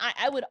question.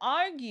 I would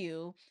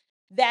argue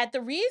that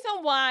the reason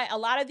why a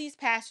lot of these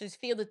pastors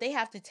feel that they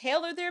have to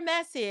tailor their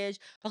message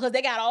because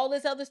they got all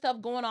this other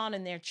stuff going on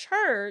in their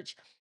church,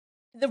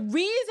 the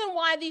reason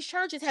why these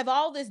churches have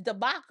all this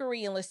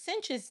debauchery and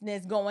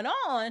licentiousness going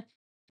on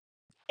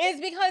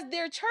is because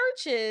their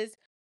churches,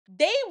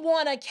 they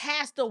want to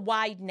cast a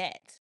wide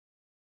net.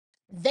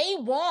 They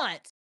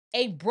want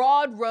a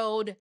broad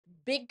road,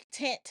 big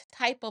tent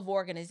type of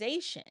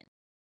organization.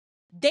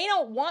 They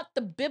don't want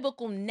the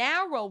biblical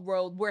narrow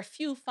road where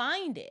few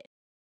find it.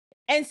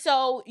 And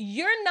so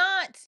they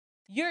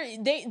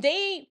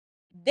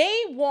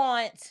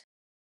want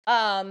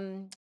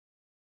um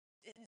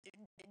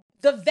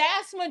the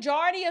vast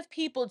majority of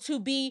people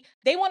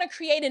they want to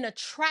create an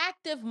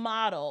attractive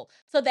model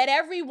so that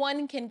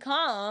everyone can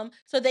come,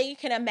 so they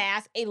can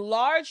amass a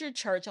larger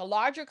church, a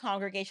larger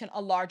congregation,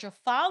 a larger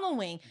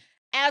following,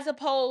 as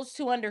opposed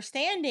to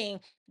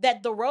understanding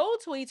that the road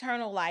to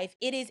eternal life,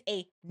 it is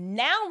a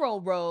narrow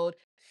road.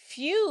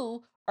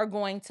 Few are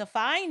going to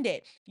find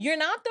it. You're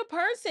not the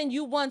person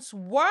you once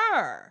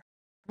were,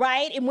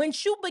 right? And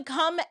once you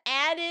become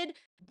added,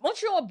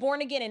 once you're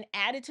born again and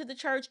added to the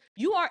church,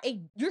 you're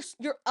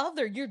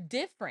other, you're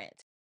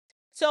different.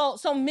 So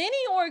many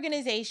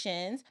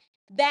organizations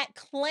that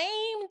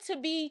claim to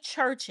be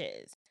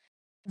churches,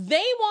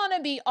 they want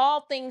to be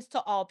all things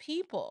to all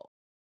people.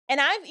 And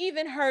I've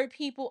even heard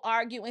people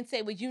argue and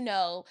say, well,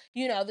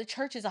 the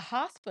church is a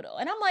hospital.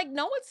 And I'm like,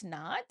 no, it's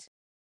not.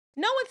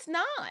 No, it's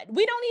not.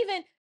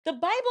 The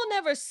Bible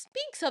never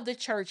speaks of the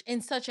church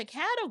in such a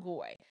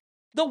category.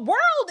 The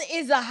world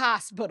is a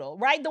hospital,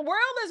 right? The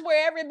world is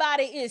where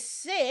everybody is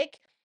sick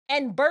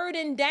and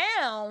burdened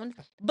down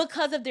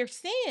because of their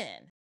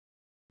sin.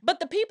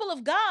 But the people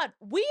of God,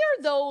 we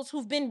are those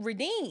who've been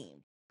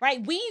redeemed,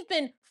 right? We've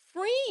been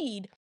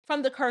freed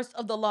from the curse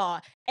of the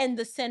law and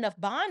the sin of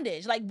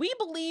bondage. Like, we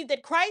believe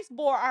that Christ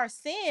bore our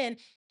sin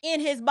in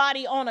his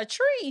body on a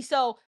tree.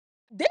 So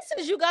this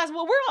is, you guys,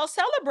 what we're all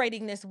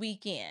celebrating this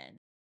weekend.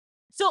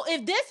 So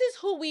if this is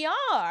who we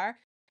are,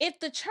 if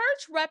the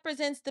church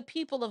represents the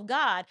people of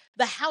God,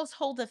 the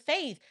household of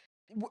faith,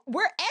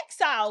 we're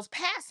exiles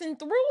passing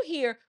through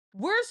here.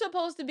 We're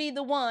supposed to be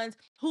the ones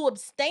who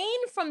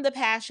abstain from the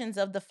passions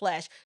of the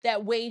flesh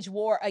that wage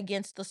war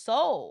against the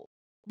soul.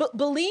 But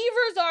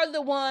believers are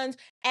the ones,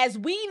 as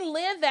we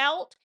live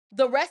out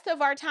the rest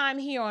of our time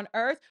here on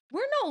earth,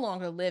 we're no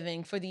longer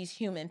living for these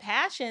human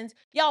passions.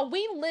 Y'all,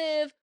 we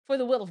live for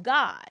the will of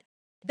God.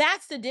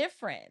 That's the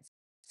difference.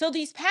 So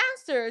these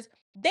pastors,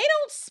 they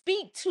don't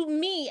speak to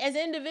me as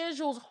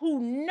individuals who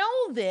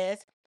know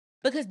this,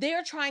 because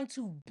they're trying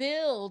to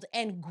build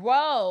and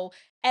grow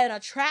and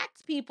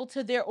attract people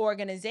to their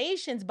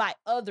organizations by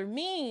other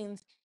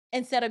means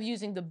instead of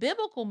using the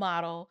biblical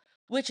model,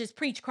 which is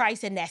preach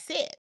Christ and that's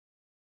it.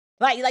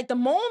 Like the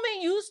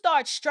moment you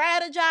start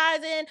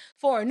strategizing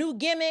for a new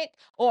gimmick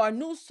or a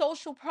new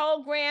social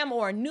program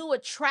or a new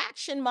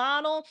attraction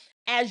model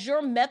as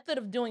your method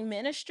of doing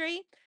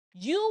ministry,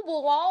 you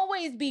will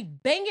always be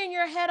banging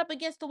your head up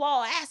against the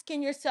wall,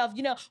 asking yourself,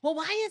 well,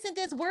 why isn't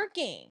this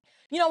working?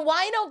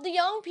 Why don't the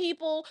young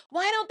people,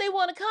 why don't they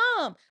want to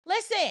come?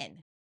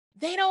 Listen,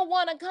 they don't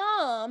want to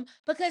come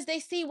because they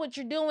see what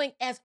you're doing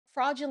as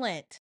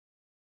fraudulent.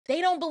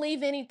 They don't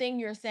believe anything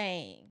you're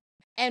saying.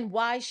 And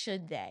why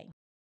should they?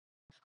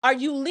 Are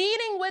you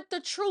leading with the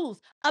truth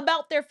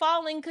about their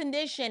falling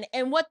condition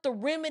and what the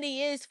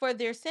remedy is for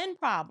their sin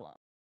problem?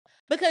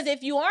 Because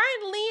if you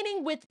aren't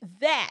leading with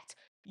that,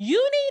 you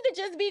need to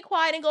just be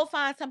quiet and go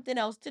find something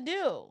else to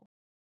do.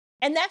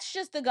 And that's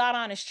just the God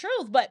honest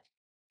truth. But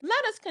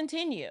let us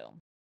continue.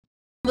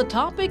 The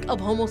topic of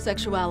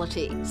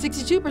homosexuality.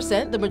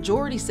 62%, the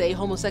majority say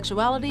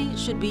homosexuality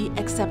should be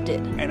accepted.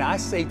 And I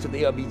say to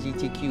the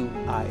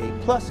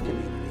LGBTQIA plus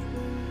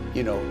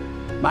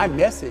community, my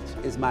message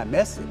is my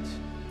message.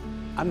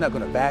 I'm not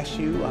going to bash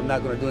you. I'm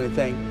not going to do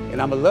anything,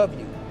 and I'm going to love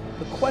you.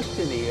 The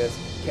question is,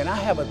 can I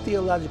have a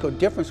theological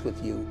difference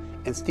with you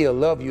and still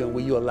love you, and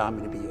will you allow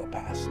me to be your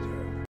pastor?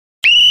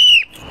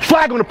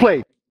 Flag on the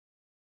play.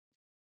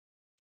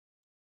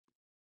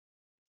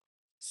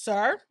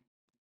 Sir,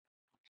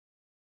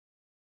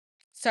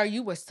 sir,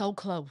 you were so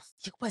close.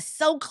 You were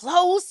so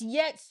close,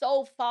 yet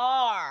so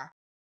far.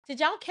 Did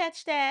y'all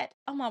catch that?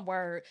 Oh my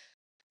word.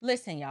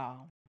 Listen,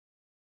 y'all.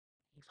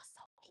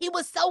 He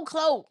was so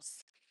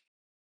close.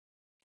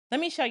 Let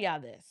me show y'all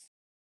this.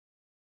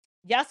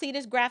 Y'all see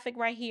this graphic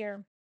right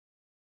here?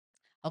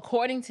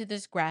 According to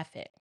this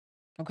graphic,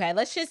 okay,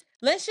 let's just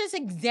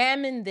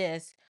examine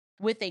this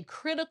with a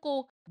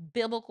critical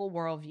biblical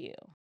worldview.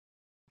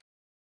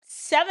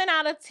 7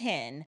 out of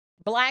 10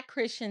 Black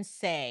Christians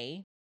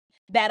say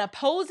that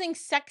opposing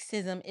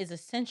sexism is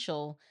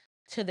essential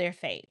to their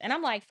faith. And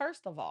I'm like,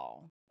 first of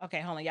all,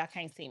 okay, hold on, y'all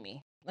can't see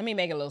me. Let me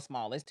make it a little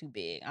small. It's too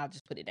big. I'll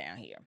just put it down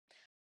here.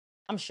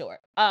 I'm short.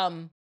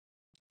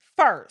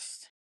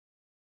 First,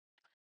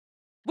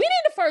 we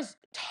need to first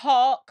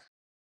talk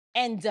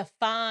and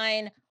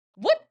define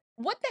what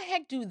the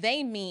heck do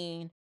they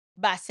mean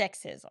by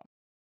sexism.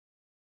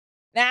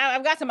 Now,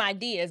 I've got some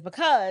ideas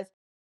because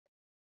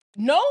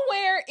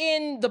nowhere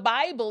in the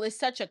Bible is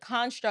such a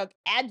construct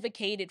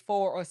advocated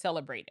for or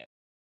celebrated.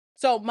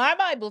 So my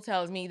Bible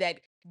tells me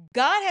that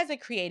God has a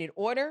created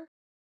order.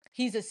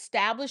 He's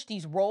established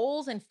these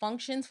roles and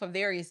functions for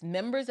various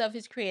members of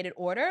his created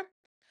order.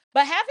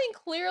 But having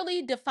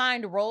clearly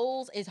defined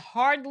roles is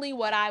hardly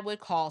what I would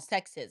call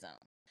sexism.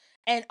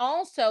 And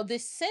also,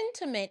 this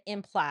sentiment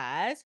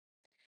implies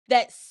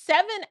that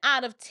 7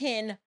 out of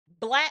 10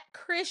 Black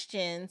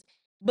Christians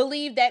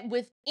believe that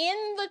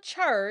within the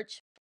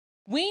church,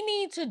 we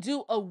need to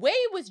do away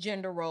with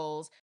gender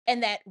roles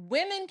and that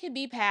women can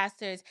be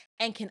pastors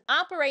and can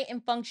operate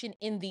and function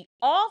in the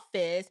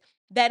office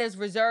that is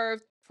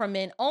reserved for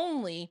men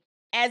only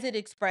as it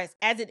is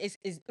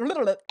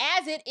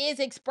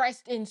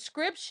expressed in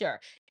scripture.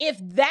 If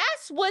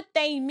that's what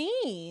they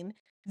mean,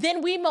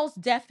 then we most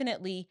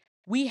definitely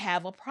we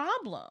have a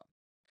problem.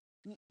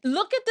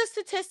 Look at the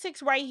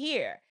statistics right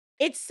here.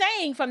 It's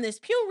saying from this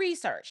Pew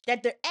Research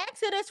that the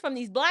exodus from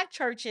these Black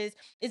churches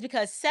is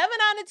because 7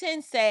 out of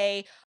 10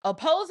 say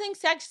opposing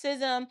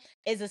sexism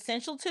is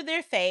essential to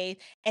their faith,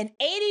 and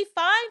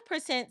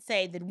 85%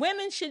 say that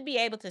women should be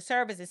able to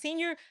serve as a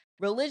senior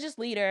religious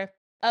leader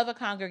of a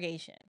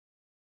congregation.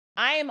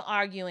 I am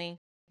arguing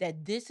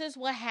that this is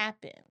what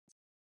happens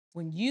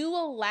when you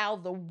allow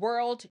the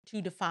world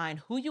to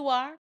define who you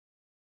are,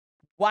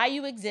 why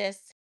you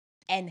exist,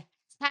 and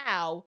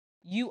how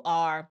you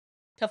are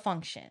to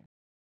function.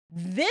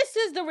 This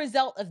is the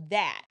result of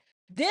that.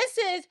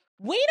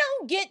 We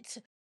don't get,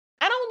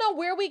 I don't know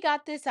where we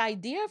got this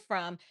idea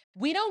from.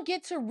 We don't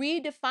get to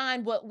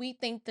redefine what we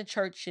think the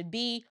church should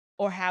be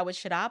or how it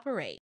should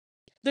operate.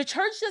 The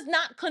church does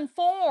not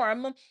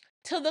conform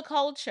to the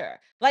culture.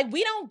 Like,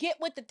 we don't get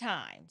with the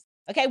times.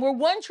 Okay, we're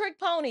one trick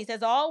ponies.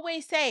 As I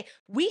always say,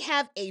 we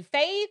have a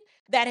faith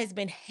that has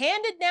been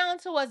handed down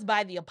to us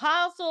by the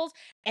apostles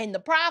and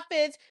the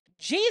prophets.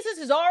 Jesus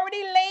has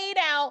already laid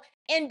out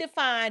and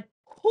defined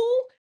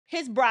who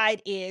his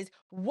bride is,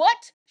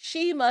 what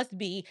she must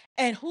be,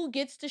 and who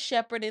gets to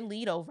shepherd and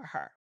lead over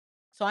her.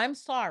 So I'm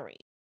sorry.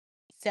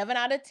 7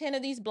 out of 10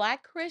 of these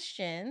Black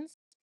Christians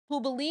who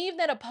believe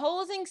that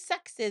opposing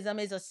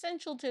sexism is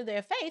essential to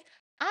their faith,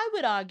 I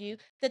would argue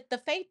that the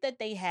faith that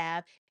they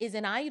have is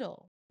an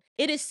idol.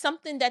 It is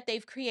something that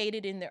they've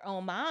created in their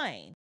own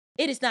mind.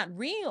 It is not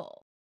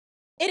real.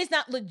 It is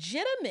not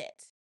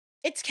legitimate.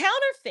 It's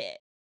counterfeit.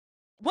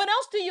 What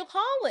else do you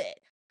call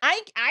it?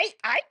 I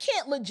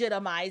can't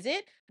legitimize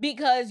it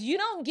because you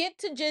don't get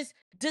to just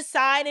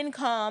decide and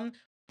come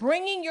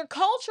bringing your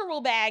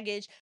cultural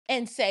baggage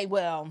and say,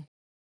 well,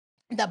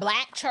 the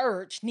Black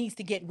church needs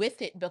to get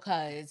with it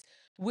because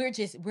we're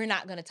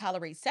not going to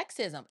tolerate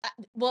sexism.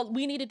 Well,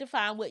 we need to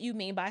define what you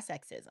mean by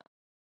sexism.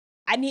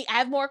 I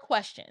have more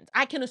questions.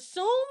 I can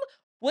assume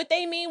what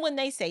they mean when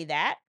they say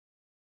that,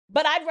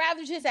 but I'd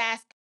rather just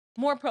ask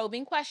more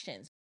probing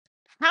questions.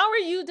 How are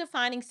you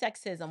defining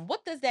sexism?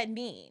 What does that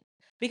mean?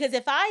 Because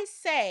if I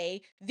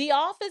say the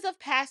office of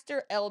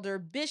pastor, elder,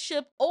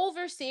 bishop,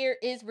 overseer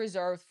is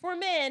reserved for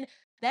men,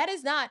 that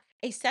is not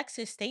a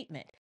sexist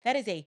statement. That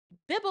is a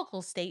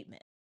biblical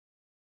statement.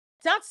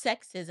 It's not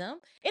sexism.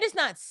 It is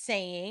not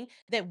saying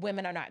that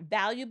women are not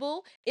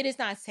valuable. It is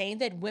not saying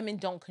that women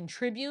don't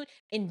contribute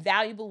in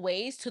valuable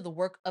ways to the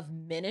work of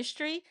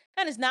ministry.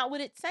 That is not what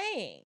it's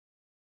saying.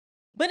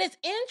 But it's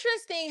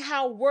interesting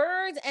how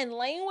words and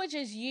language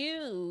is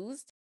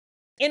used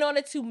in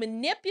order to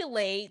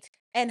manipulate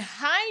and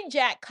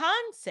hijack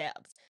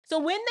concepts. So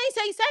when they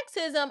say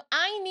sexism,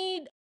 I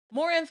need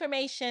more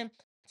information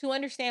to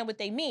understand what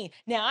they mean.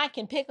 Now, I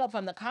can pick up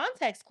from the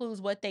context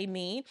clues what they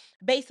mean.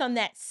 Based on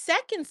that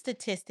second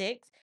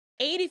statistics,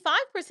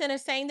 85% are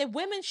saying that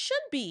women should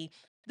be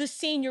the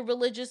senior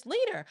religious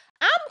leader.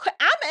 I'm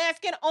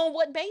asking, on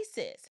what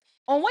basis?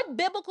 On what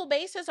biblical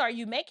basis are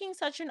you making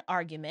such an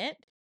argument?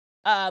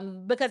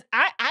 Because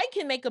I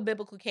can make a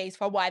biblical case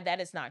for why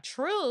that is not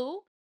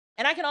true.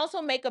 And I can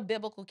also make a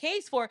biblical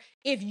case for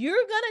if you're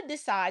going to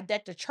decide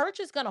that the church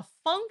is going to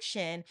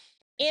function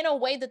in a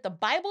way that the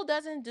Bible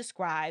doesn't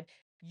describe,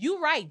 you're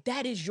right,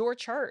 that is your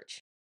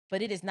church.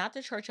 But it is not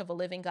the church of a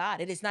living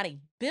God. It is not a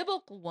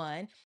biblical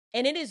one.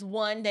 And it is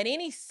one that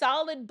any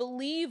solid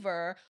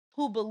believer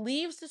who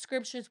believes the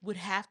scriptures would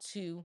have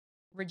to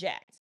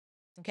reject.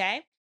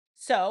 Okay?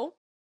 So,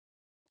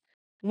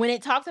 when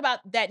it talks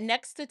about that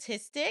next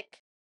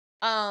statistic,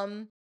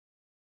 um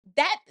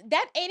that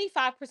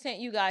 85%,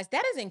 you guys,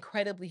 that is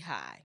incredibly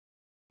high.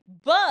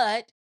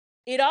 But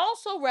it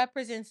also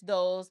represents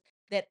those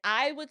that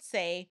I would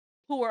say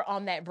who are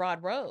on that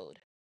broad road.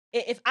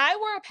 If I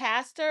were a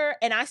pastor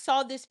and I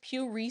saw this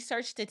Pew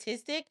Research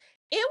statistic,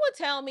 it would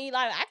tell me,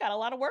 like, I got a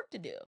lot of work to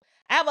do.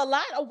 I have a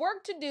lot of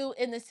work to do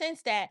in the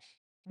sense that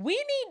we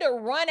need to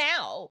run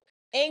out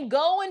and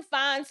go and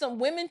find some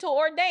women to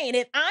ordain.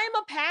 If I'm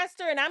a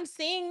pastor and I'm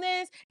seeing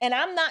this and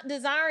I'm not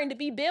desiring to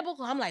be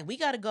biblical, I'm like, we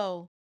got to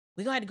go.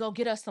 We got to go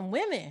get us some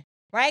women,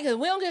 right? Because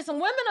we don't get some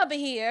women up in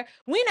here,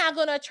 we're not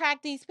going to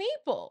attract these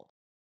people.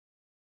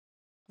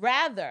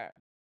 Rather,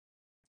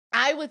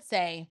 I would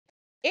say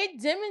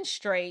it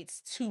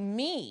demonstrates to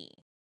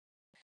me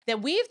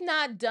that we've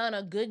not done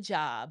a good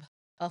job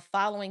of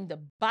following the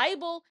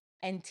Bible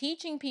and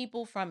teaching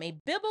people from a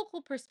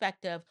biblical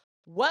perspective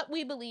what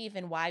we believe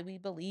and why we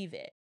believe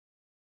it.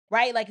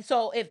 Right? Like,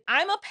 so if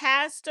I'm a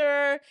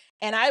pastor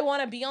and I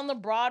want to be on the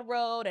broad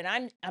road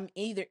and I'm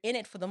either in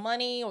it for the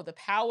money or the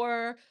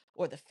power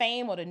or the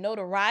fame or the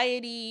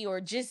notoriety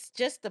or just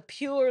the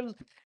pure,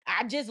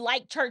 I just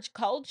like church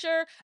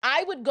culture,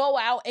 I would go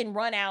out and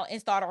run out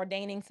and start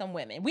ordaining some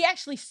women. We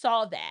actually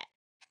saw that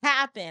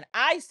happen.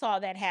 I saw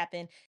that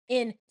happen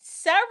in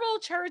several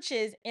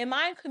churches in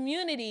my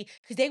community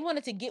because they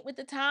wanted to get with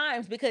the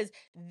times, because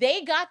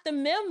they got the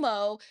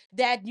memo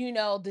that,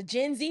 the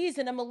Gen Zs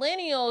and the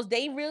millennials,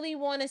 they really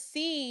want to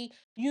see,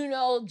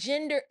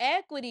 gender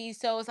equity.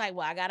 So it's like,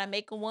 well, I got to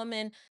make a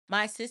woman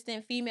my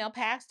assistant female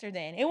pastor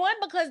then. It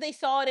wasn't because they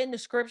saw it in the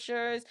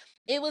scriptures.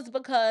 It was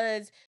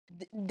because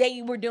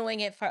they were doing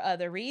it for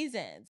other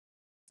reasons.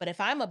 But if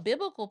I'm a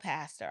biblical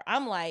pastor,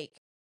 I'm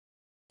like,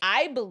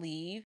 I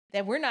believe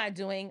that we're not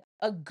doing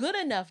a good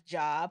enough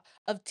job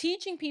of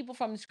teaching people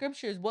from the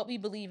scriptures what we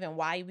believe and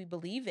why we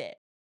believe it.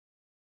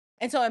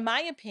 And so, in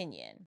my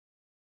opinion,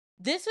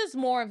 this is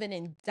more of an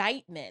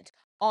indictment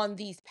on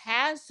these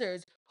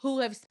pastors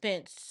who have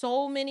spent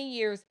so many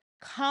years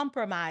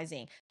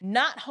compromising,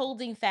 not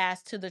holding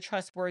fast to the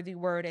trustworthy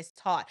word as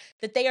taught,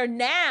 that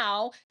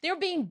they're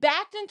being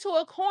backed into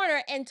a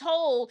corner and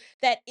told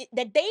that they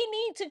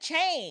need to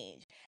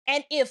change.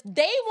 And if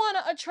they want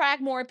to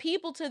attract more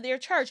people to their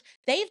church,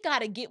 they've got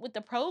to get with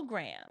the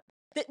program.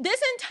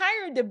 This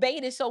entire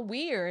debate is so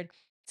weird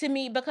to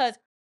me because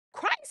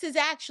Christ is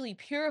actually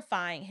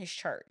purifying his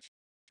church.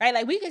 Right?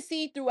 Like, we can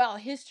see throughout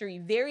history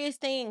various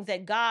things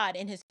that God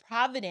in his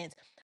providence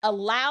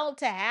allowed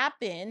to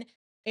happen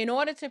in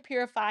order to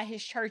purify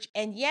his church.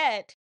 And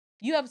yet,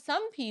 you have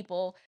some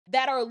people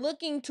that are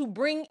looking to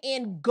bring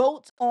in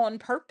goats on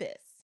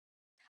purpose.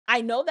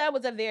 I know that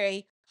was a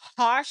very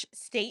harsh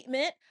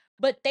statement,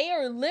 but they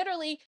don't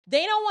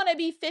want to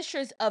be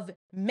fishers of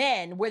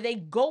men where they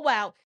go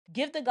out,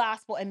 give the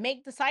gospel and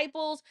make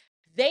disciples.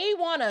 They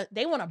want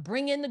to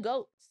bring in the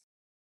goats.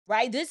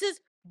 Right? This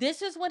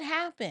is what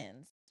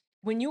happens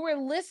when you are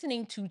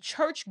listening to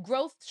church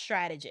growth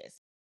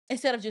strategists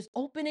instead of just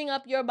opening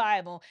up your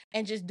Bible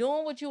and just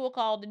doing what you were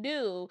called to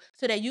do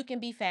so that you can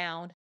be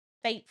found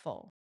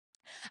faithful.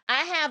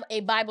 I have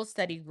a Bible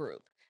study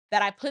group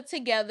that I put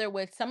together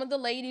with some of the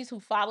ladies who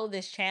follow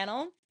this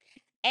channel.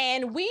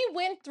 And we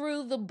went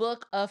through the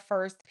book of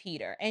First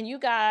Peter. And you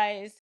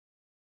guys,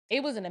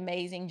 it was an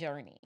amazing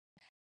journey.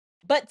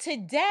 But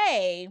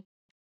today,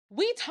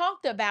 we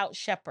talked about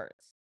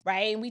shepherds,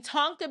 right? And we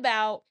talked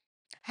about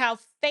how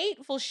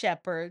faithful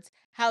shepherds,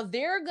 how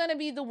they're going to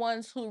be the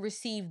ones who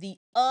receive the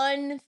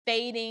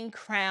unfading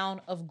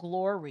crown of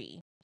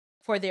glory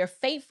for their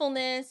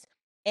faithfulness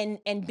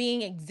and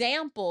being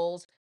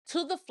examples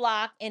to the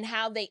flock and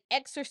how they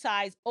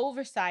exercise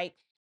oversight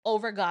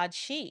over God's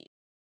sheep.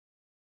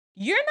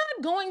 You're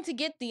not going to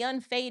get the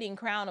unfading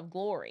crown of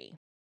glory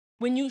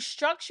when you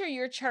structure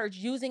your church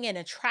using an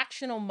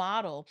attractional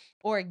model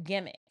or a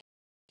gimmick,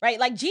 right?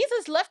 Like,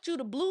 Jesus left you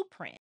the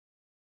blueprint.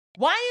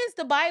 Why is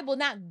the Bible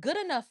not good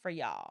enough for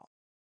y'all?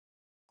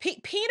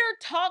 Peter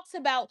talks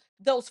about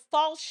those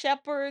false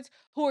shepherds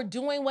who are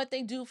doing what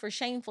they do for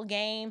shameful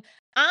gain.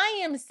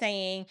 I am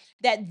saying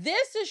that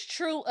this is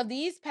true of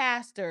these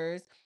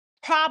pastors,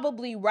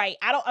 probably right.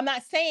 I'm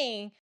not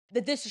saying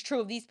that this is true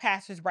of these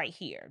pastors right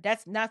here.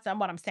 That's not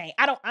what I'm saying.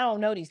 I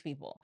don't know these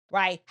people,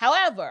 right?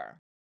 However,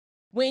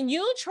 when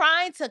you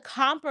try to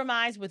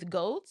compromise with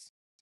goats,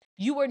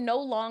 you are no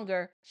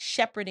longer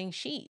shepherding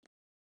sheep.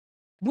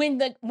 When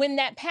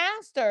that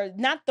pastor,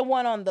 not the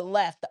one on the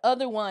left, the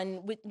other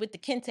one with the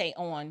kente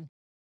on,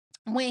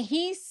 when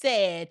he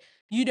said,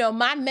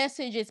 my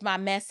message is my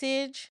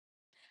message,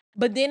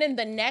 but then in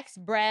the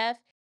next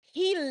breath,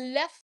 he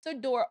left the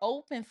door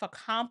open for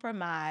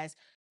compromise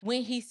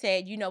when he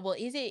said, well,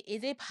 is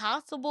it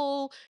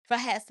possible for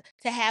us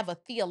to have a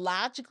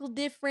theological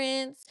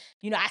difference?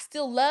 I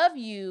still love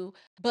you,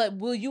 but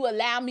will you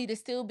allow me to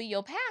still be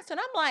your pastor? And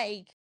I'm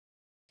like,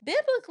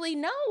 Biblically,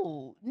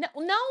 no.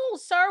 No,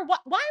 sir. Why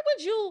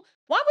would you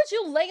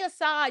lay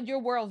aside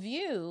your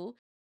worldview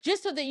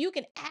just so that you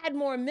can add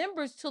more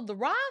members to the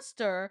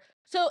roster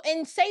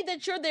and say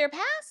that you're their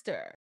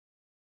pastor?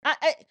 I,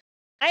 I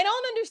I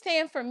don't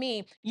understand. For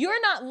me,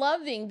 you're not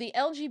loving the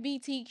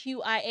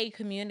LGBTQIA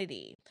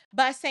community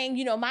by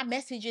saying, my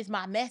message is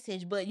my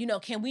message, but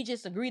can we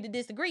just agree to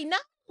disagree? No.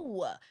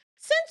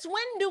 Since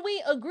when do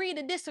we agree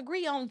to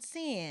disagree on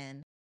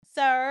sin,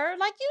 sir?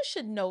 Like, you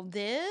should know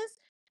this.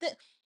 That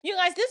You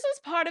guys, this is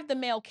part of the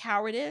male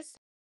cowardice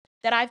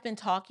that I've been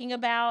talking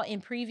about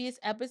in previous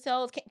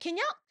episodes. Can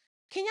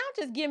y'all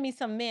just give me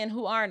some men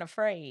who aren't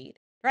afraid?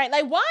 Right?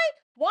 Like,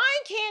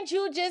 why can't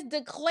you just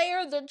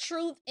declare the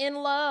truth in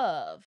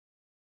love?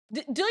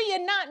 Do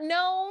you not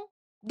know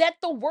that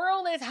the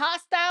world is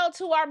hostile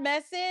to our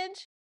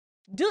message?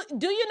 Do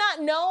you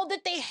not know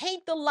that they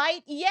hate the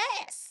light?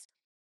 Yes.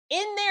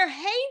 In their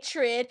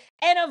hatred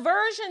and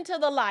aversion to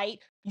the light,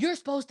 you're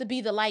supposed to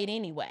be the light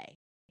anyway.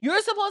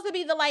 You're supposed to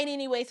be the light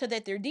anyway so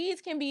that their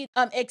deeds can be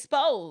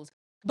exposed.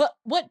 But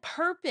what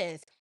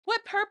purpose?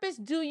 What purpose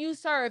do you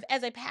serve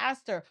as a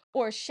pastor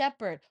or a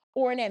shepherd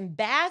or an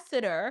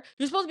ambassador?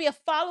 You're supposed to be a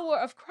follower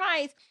of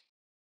Christ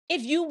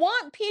if you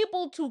want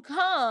people to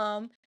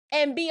come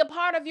and be a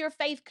part of your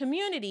faith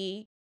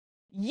community,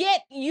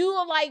 yet you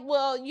are like,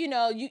 well,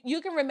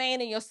 you can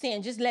remain in your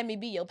sin. Just let me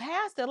be your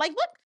pastor. Like,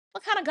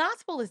 what kind of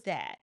gospel is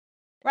that?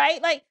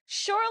 Right? Like,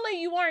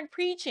 surely you aren't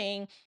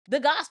preaching the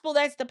gospel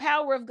that's the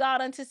power of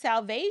God unto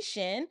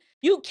salvation.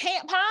 You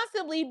can't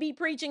possibly be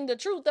preaching the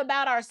truth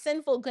about our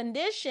sinful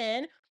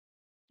condition.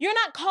 You're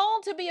not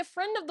called to be a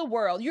friend of the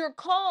world. You're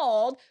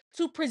called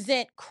to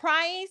present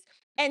Christ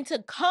and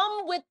to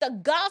come with the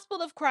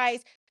gospel of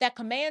Christ that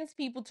commands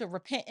people to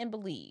repent and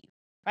believe.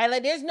 Right?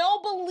 Like, there's no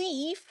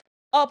belief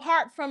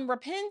apart from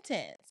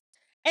repentance.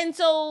 And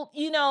so,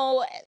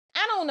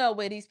 I don't know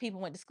where these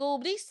people went to school,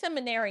 but these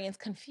seminarians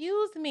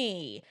confuse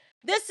me.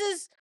 This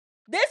is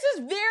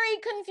very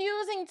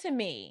confusing to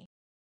me.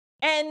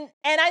 And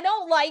I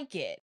don't like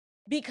it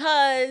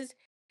because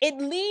it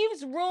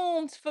leaves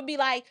rooms for be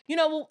like,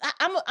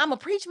 I'm gonna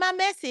preach my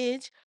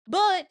message,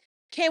 but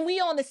can we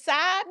on the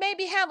side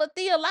maybe have a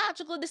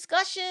theological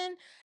discussion?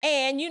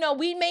 And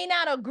we may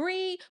not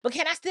agree, but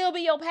can I still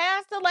be your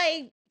pastor?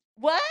 Like,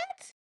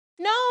 what?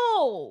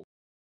 No.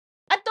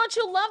 I thought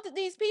you loved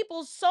these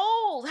people's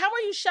souls. How are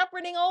you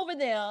shepherding over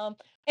them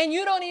and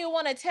you don't even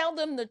want to tell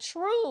them the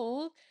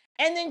truth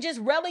and then just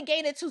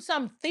relegate it to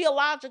some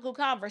theological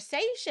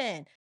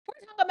conversation?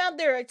 We're talking about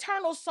their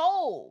eternal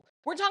soul.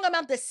 We're talking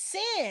about the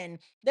sin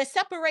that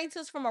separates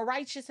us from a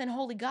righteous and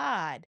holy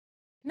God.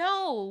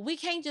 No, we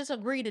can't just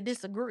agree to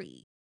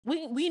disagree.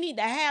 We need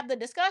to have the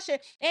discussion,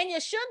 and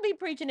you should be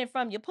preaching it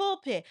from your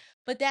pulpit,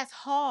 but that's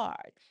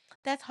hard.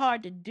 That's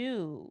hard to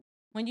do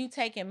when you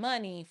taking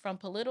money from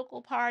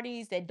political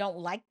parties that don't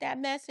like that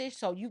message.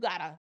 So you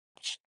gotta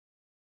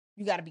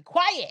be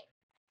quiet.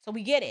 So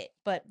we get it,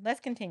 but let's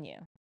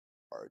continue.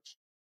 Large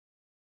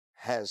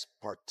has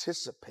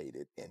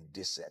participated in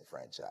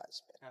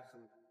disenfranchisement.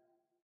 Absolutely.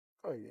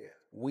 Oh, yeah.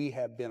 We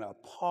have been a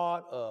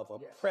part of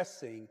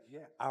oppressing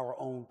our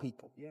own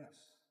people. Yes.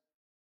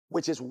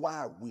 Which is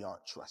why we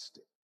aren't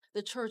trusted.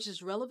 The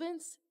church's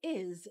relevance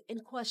is in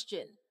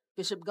question.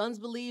 Bishop Guns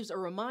believes a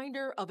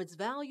reminder of its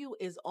value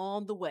is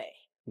on the way.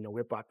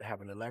 We're about to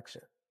have an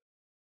election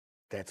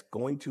that's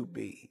going to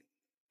be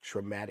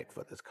traumatic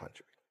for this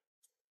country.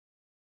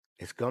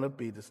 It's going to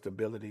be the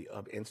stability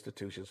of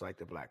institutions like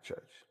the Black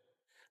church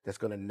that's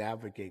going to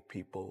navigate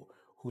people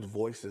whose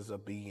voices are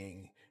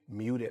being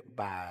muted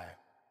by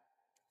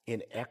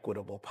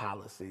inequitable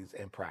policies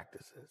and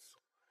practices.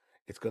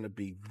 It's going to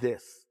be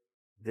this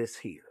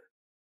here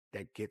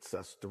that gets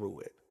us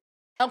through it.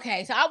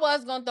 Okay, so I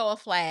was gonna throw a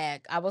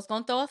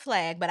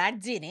flag. But I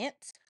didn't.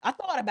 I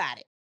thought about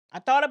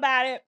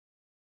it,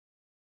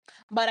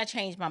 but I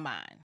changed my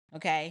mind.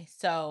 Okay,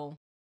 so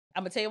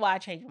I'm gonna tell you why I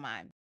changed my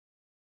mind.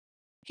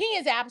 He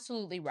is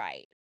absolutely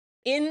right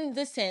in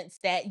the sense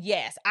that,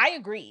 yes, I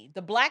agree.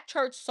 The Black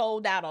church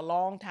sold out a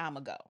long time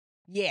ago.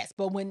 Yes,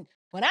 but when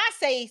I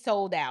say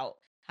sold out,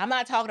 I'm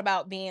not talking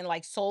about being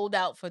like sold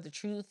out for the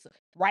truth,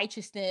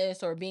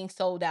 righteousness, or being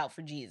sold out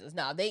for Jesus.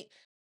 No,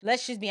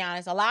 let's just be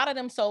honest, a lot of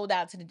them sold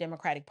out to the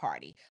Democratic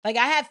Party. Like,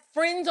 I have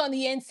friends on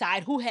the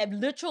inside who have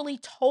literally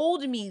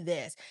told me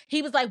this.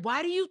 He was like,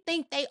 "Why do you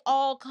think they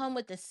all come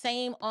with the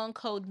same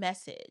on-code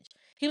message?"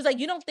 He was like,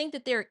 "You don't think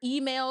that there are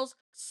emails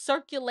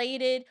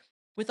circulated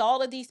with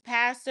all of these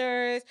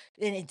pastors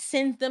and it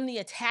sends them the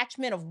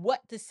attachment of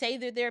what to say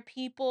to their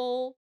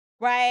people?"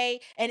 Right?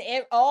 And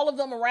all of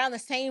them around the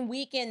same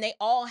weekend, they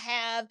all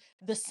have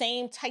the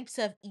same types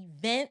of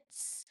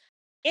events.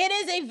 It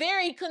is a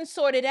very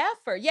concerted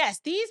effort. Yes,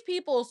 these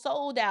people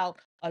sold out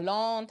a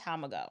long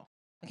time ago.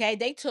 Okay?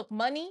 They took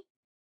money,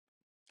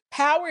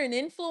 power, and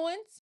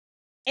influence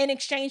in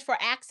exchange for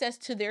access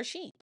to their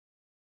sheep.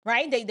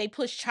 Right? They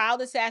push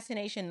child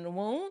assassination in the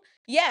womb.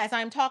 Yes,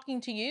 I'm talking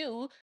to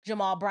you,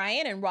 Jamal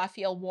Bryant and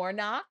Raphael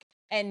Warnock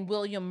and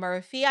William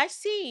Murphy. I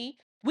see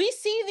We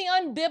see the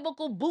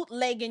unbiblical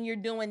bootlegging you're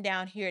doing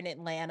down here in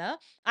Atlanta.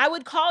 I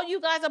would call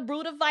you guys a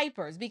brood of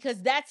vipers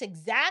because that's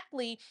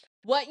exactly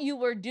what you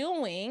were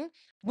doing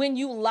when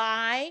you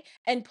lie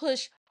and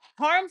push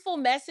harmful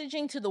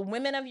messaging to the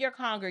women of your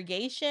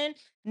congregation.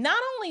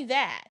 Not only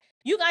that,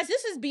 you guys,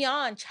 this is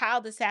beyond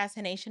child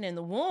assassination in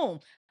the womb.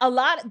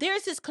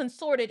 There's this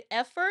concerted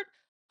effort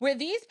where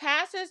these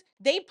pastors,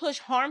 they push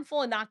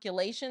harmful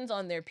inoculations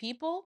on their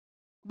people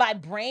by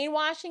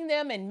brainwashing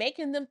them and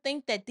making them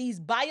think that these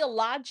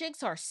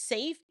biologics are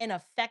safe and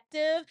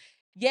effective,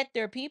 yet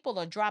their people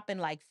are dropping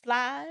like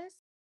flies,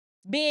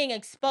 being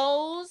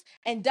exposed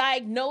and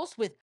diagnosed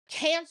with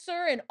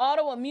cancer and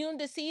autoimmune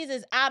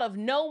diseases out of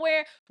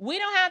nowhere. We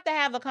don't have to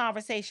have a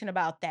conversation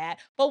about that,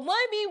 but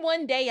maybe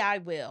one day I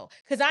will,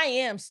 because I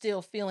am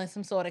still feeling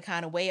some sort of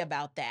kind of way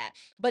about that.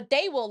 But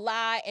they will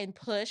lie and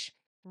push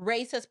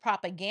racist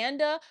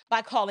propaganda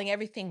by calling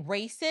everything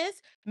racist,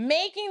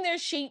 making their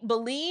sheep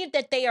believe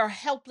that they are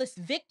helpless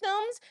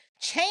victims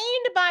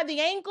chained by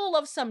the ankle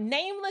of some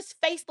nameless,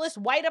 faceless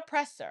white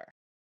oppressor.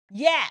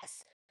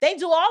 Yes, they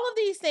do all of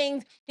these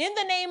things in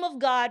the name of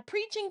God,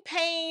 preaching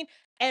pain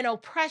and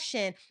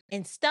oppression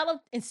instead of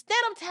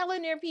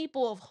telling their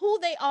people of who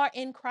they are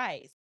in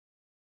Christ.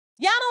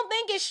 Y'all don't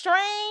think it's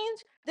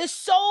strange that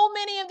so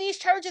many of these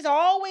churches are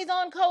always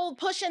on code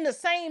pushing the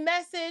same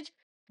message?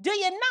 Do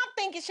you not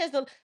think it's just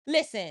a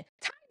listen?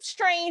 Type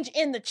strange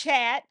in the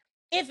chat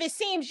if it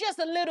seems just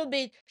a little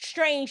bit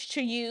strange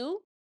to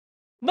you.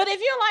 But if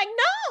you're like,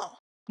 no,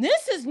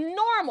 this is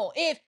normal.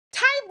 If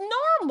type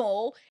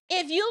normal,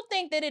 if you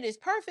think that it is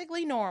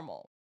perfectly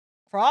normal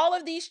for all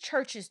of these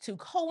churches to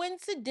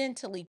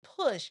coincidentally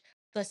push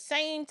the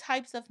same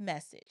types of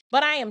message.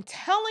 But I am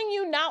telling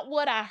you not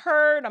what I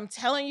heard, I'm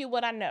telling you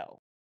what I know.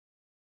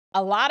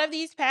 A lot of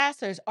these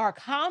pastors are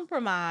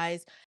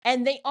compromised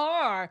and they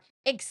are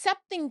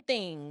accepting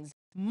things,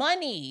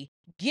 money,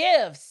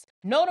 gifts,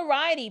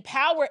 notoriety,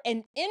 power,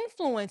 and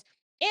influence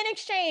in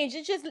exchange.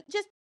 It's just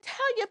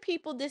tell your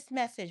people this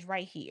message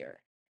right here.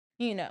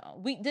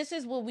 This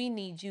is what we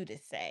need you to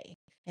say.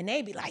 And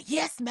they be like,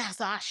 yes,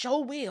 master, I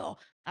sure will.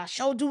 I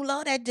sure do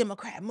love that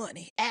Democrat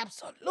money.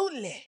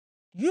 Absolutely.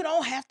 You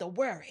don't have to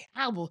worry.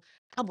 I will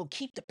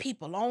keep the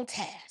people on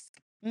task.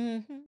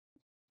 Mm-hmm.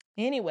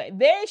 Anyway,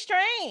 very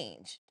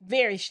strange.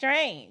 Very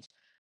strange.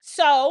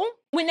 So,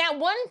 when that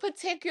one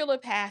particular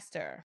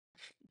pastor,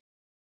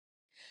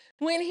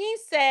 when he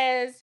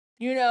says,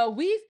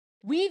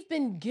 we've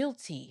been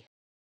guilty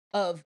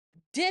of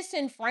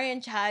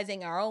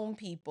disenfranchising our own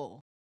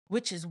people,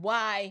 which is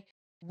why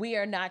we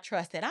are not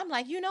trusted. I'm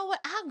like, you know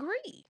what? I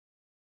agree.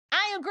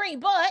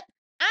 But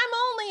I'm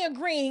only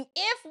agreeing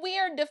if we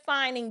are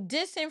defining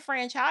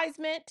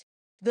disenfranchisement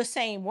the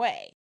same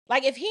way.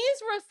 Like if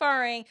he's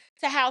referring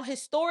to how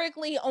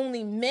historically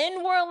only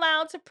men were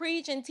allowed to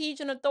preach and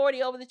teach an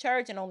authority over the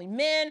church and only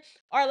men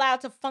are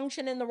allowed to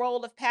function in the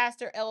role of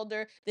pastor,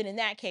 elder, then in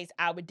that case,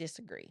 I would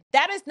disagree.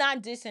 That is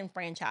not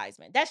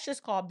disenfranchisement. That's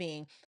just called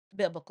being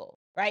biblical,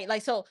 right?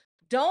 Like, so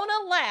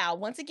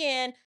once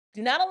again,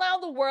 do not allow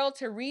the world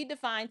to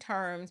redefine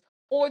terms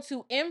or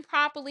to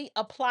improperly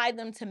apply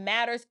them to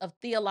matters of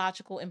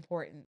theological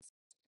importance.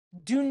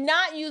 Do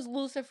not use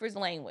Lucifer's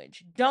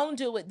language. Don't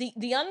do it.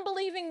 The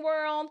unbelieving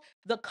world,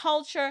 the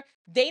culture,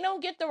 they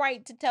don't get the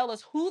right to tell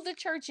us who the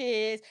church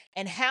is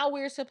and how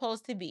we're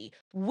supposed to be.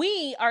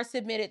 We are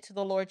submitted to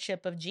the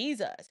lordship of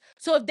Jesus.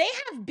 So if they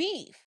have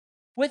beef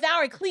with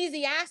our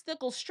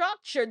ecclesiastical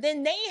structure,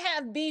 then they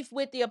have beef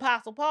with the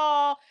Apostle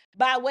Paul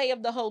by way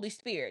of the Holy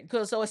Spirit.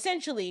 So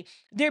essentially,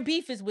 their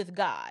beef is with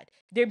God.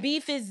 Their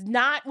beef is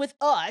not with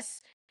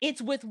us,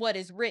 it's with what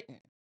is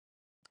written.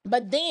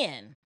 But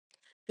then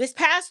this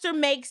pastor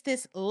makes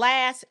this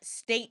last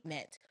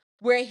statement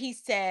where he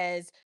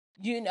says,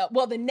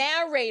 the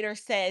narrator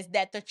says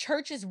that the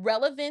church's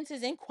relevance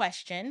is in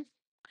question.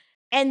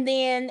 And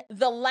then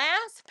the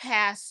last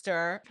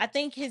pastor, I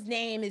think his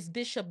name is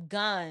Bishop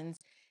Guns,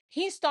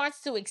 he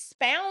starts to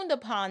expound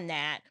upon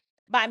that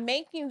by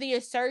making the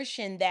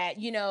assertion that,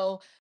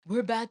 we're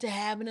about to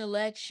have an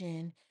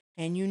election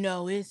and,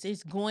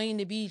 it's going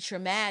to be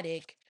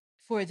traumatic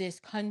for this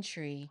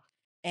country.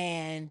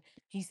 And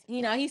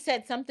he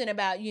said something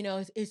about,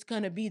 it's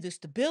going to be the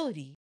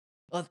stability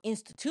of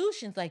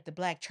institutions like the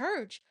Black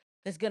church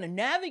that's going to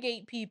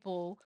navigate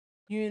people,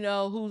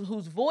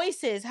 whose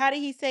voices, how did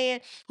he say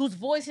it? Whose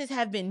voices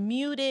have been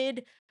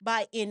muted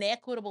by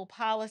inequitable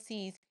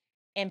policies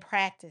and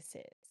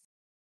practices.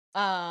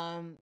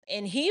 And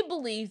he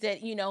believes that,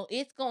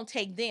 it's gonna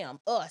take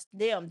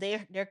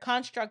their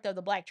construct of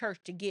the Black church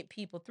to get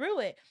people through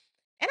it.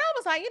 And I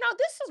was like,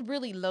 this is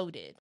really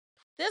loaded.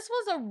 This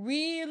was a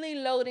really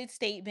loaded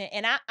statement,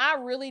 and I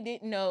really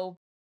didn't know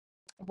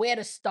where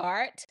to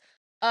start.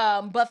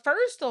 But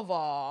first of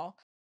all,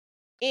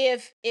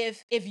 if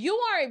you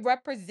are a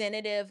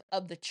representative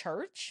of the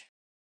church,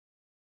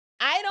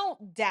 I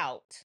don't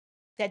doubt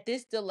that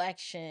this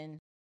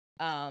election,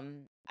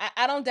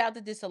 I don't doubt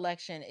that this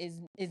election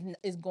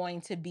is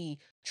going to be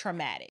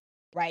traumatic,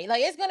 right?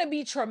 Like it's going to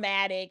be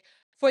traumatic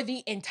for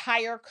the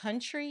entire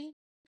country,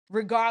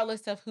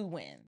 regardless of who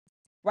wins.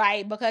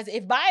 right? Because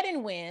if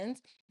Biden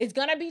wins, it's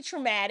going to be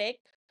traumatic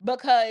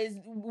because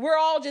we're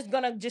all just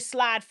going to just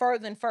slide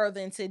further and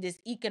further into this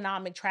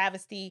economic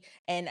travesty,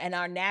 and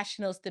our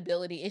national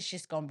stability is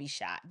just going to be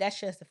shot. That's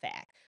just a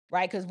fact,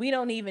 right? Because we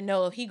don't even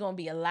know if he's going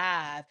to be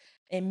alive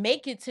and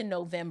make it to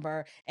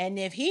November. And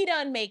if he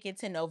doesn't make it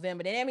to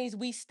November, then that means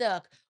we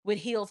stuck with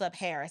heels up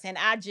Harris. And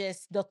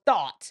the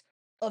thought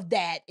of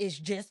that is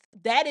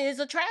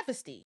a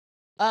travesty.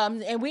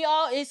 And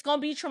it's going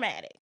to be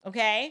traumatic.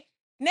 Okay.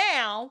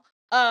 Now,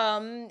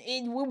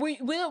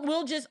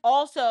 we'll just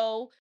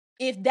also,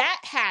 if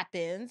that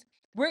happens,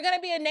 we're going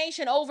to be a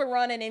nation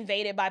overrun and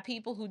invaded by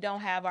people who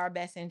don't have our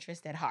best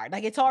interest at heart.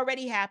 Like, it's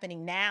already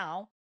happening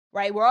now,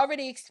 right? We're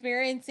already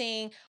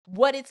experiencing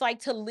what it's like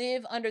to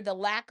live under the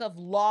lack of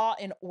law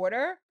and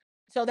order.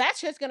 So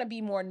that's just going to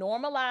be more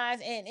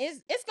normalized, and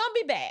it's going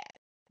to be bad,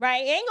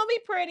 right? It ain't going to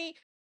be pretty.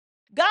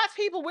 God's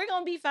people, we're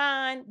going to be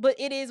fine, but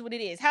it is what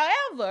it is.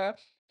 However,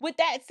 with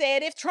that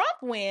said, if Trump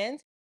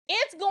wins,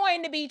 it's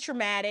going to be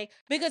traumatic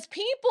because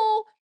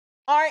people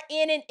are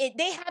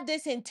they have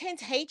this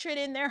intense hatred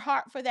in their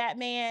heart for that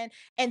man,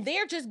 and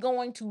they're just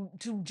going to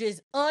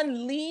just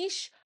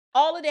unleash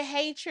all of the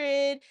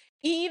hatred.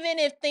 Even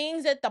if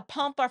things at the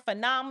pump are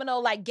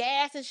phenomenal, like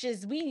gas, it's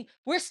just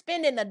we're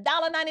spending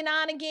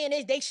 $1.99 again,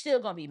 they still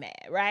gonna be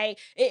mad, right?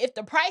 If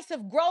the price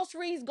of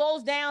groceries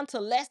goes down to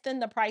less than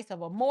the price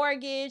of a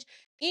mortgage,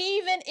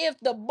 even if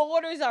the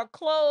borders are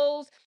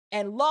closed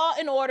and law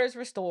and order is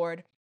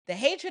restored, the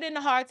hatred in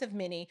the hearts of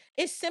many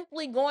is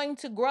simply going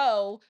to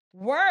grow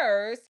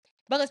worse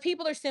because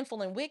people are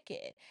sinful and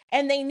wicked,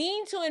 and they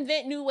need to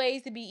invent new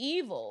ways to be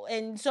evil.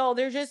 And so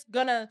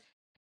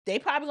they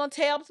probably gonna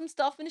tear up some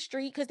stuff in the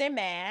street because they're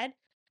mad.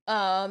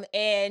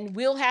 And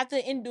we'll have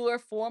to endure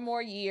 4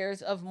 more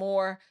years of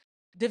more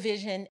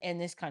division in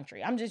this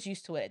country. I'm just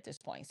used to it at this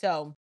point.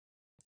 So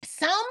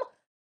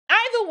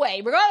either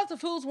way, regardless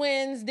of who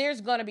wins,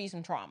 there's gonna be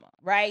some trauma,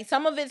 right?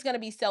 Some of it's gonna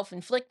be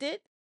self-inflicted,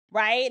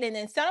 right? And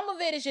then some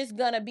of it is just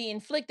gonna be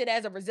inflicted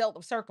as a result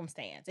of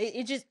circumstance.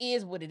 It just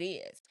is what it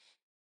is.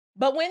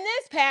 But when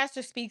this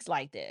pastor speaks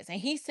like this, and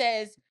he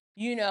says,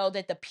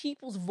 that the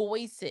people's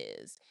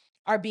voices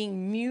are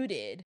being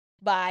muted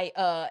by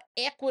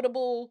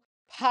equitable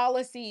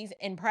policies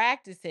and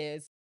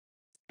practices,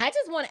 I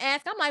just want to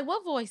ask, I'm like,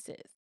 what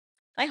voices?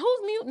 Like, who's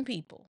muting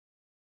people?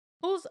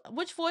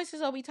 Which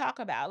voices are we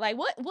talking about? Like,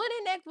 what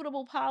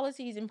inequitable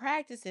policies and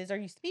practices are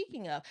you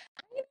speaking of?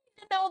 I need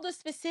to know the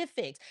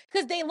specifics,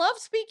 because they love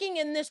speaking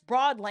in this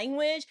broad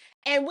language,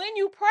 and when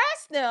you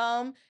press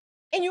them,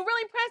 and you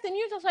really press them,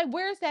 you're just like,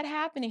 where is that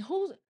happening?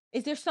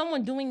 Is there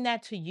someone doing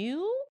that to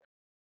you?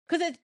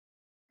 Because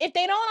if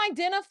they don't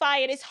identify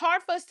it, it's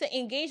hard for us to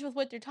engage with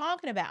what they're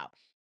talking about.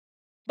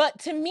 But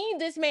to me,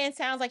 this man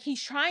sounds like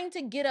he's trying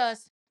to get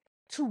us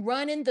to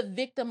run in the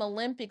victim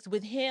Olympics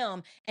with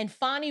him and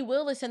Fonnie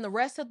Willis and the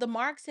rest of the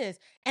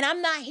Marxists. And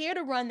I'm not here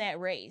to run that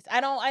race. I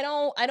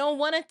don't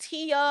want to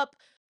tee up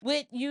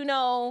with,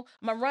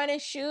 my running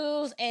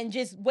shoes and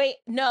just wait.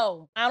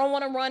 No, I don't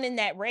want to run in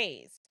that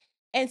race.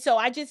 And so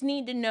I just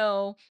need to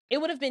know. It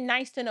would have been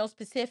nice to know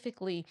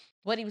specifically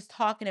what he was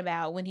talking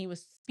about when he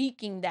was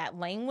speaking that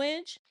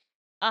language.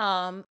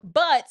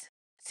 But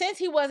since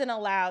he wasn't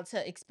allowed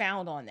to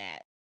expound on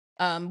that,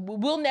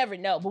 we'll never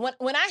know. But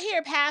when I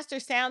hear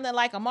pastors sounding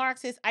like a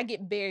Marxist, I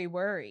get very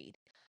worried.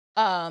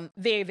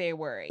 Very, very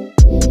worried.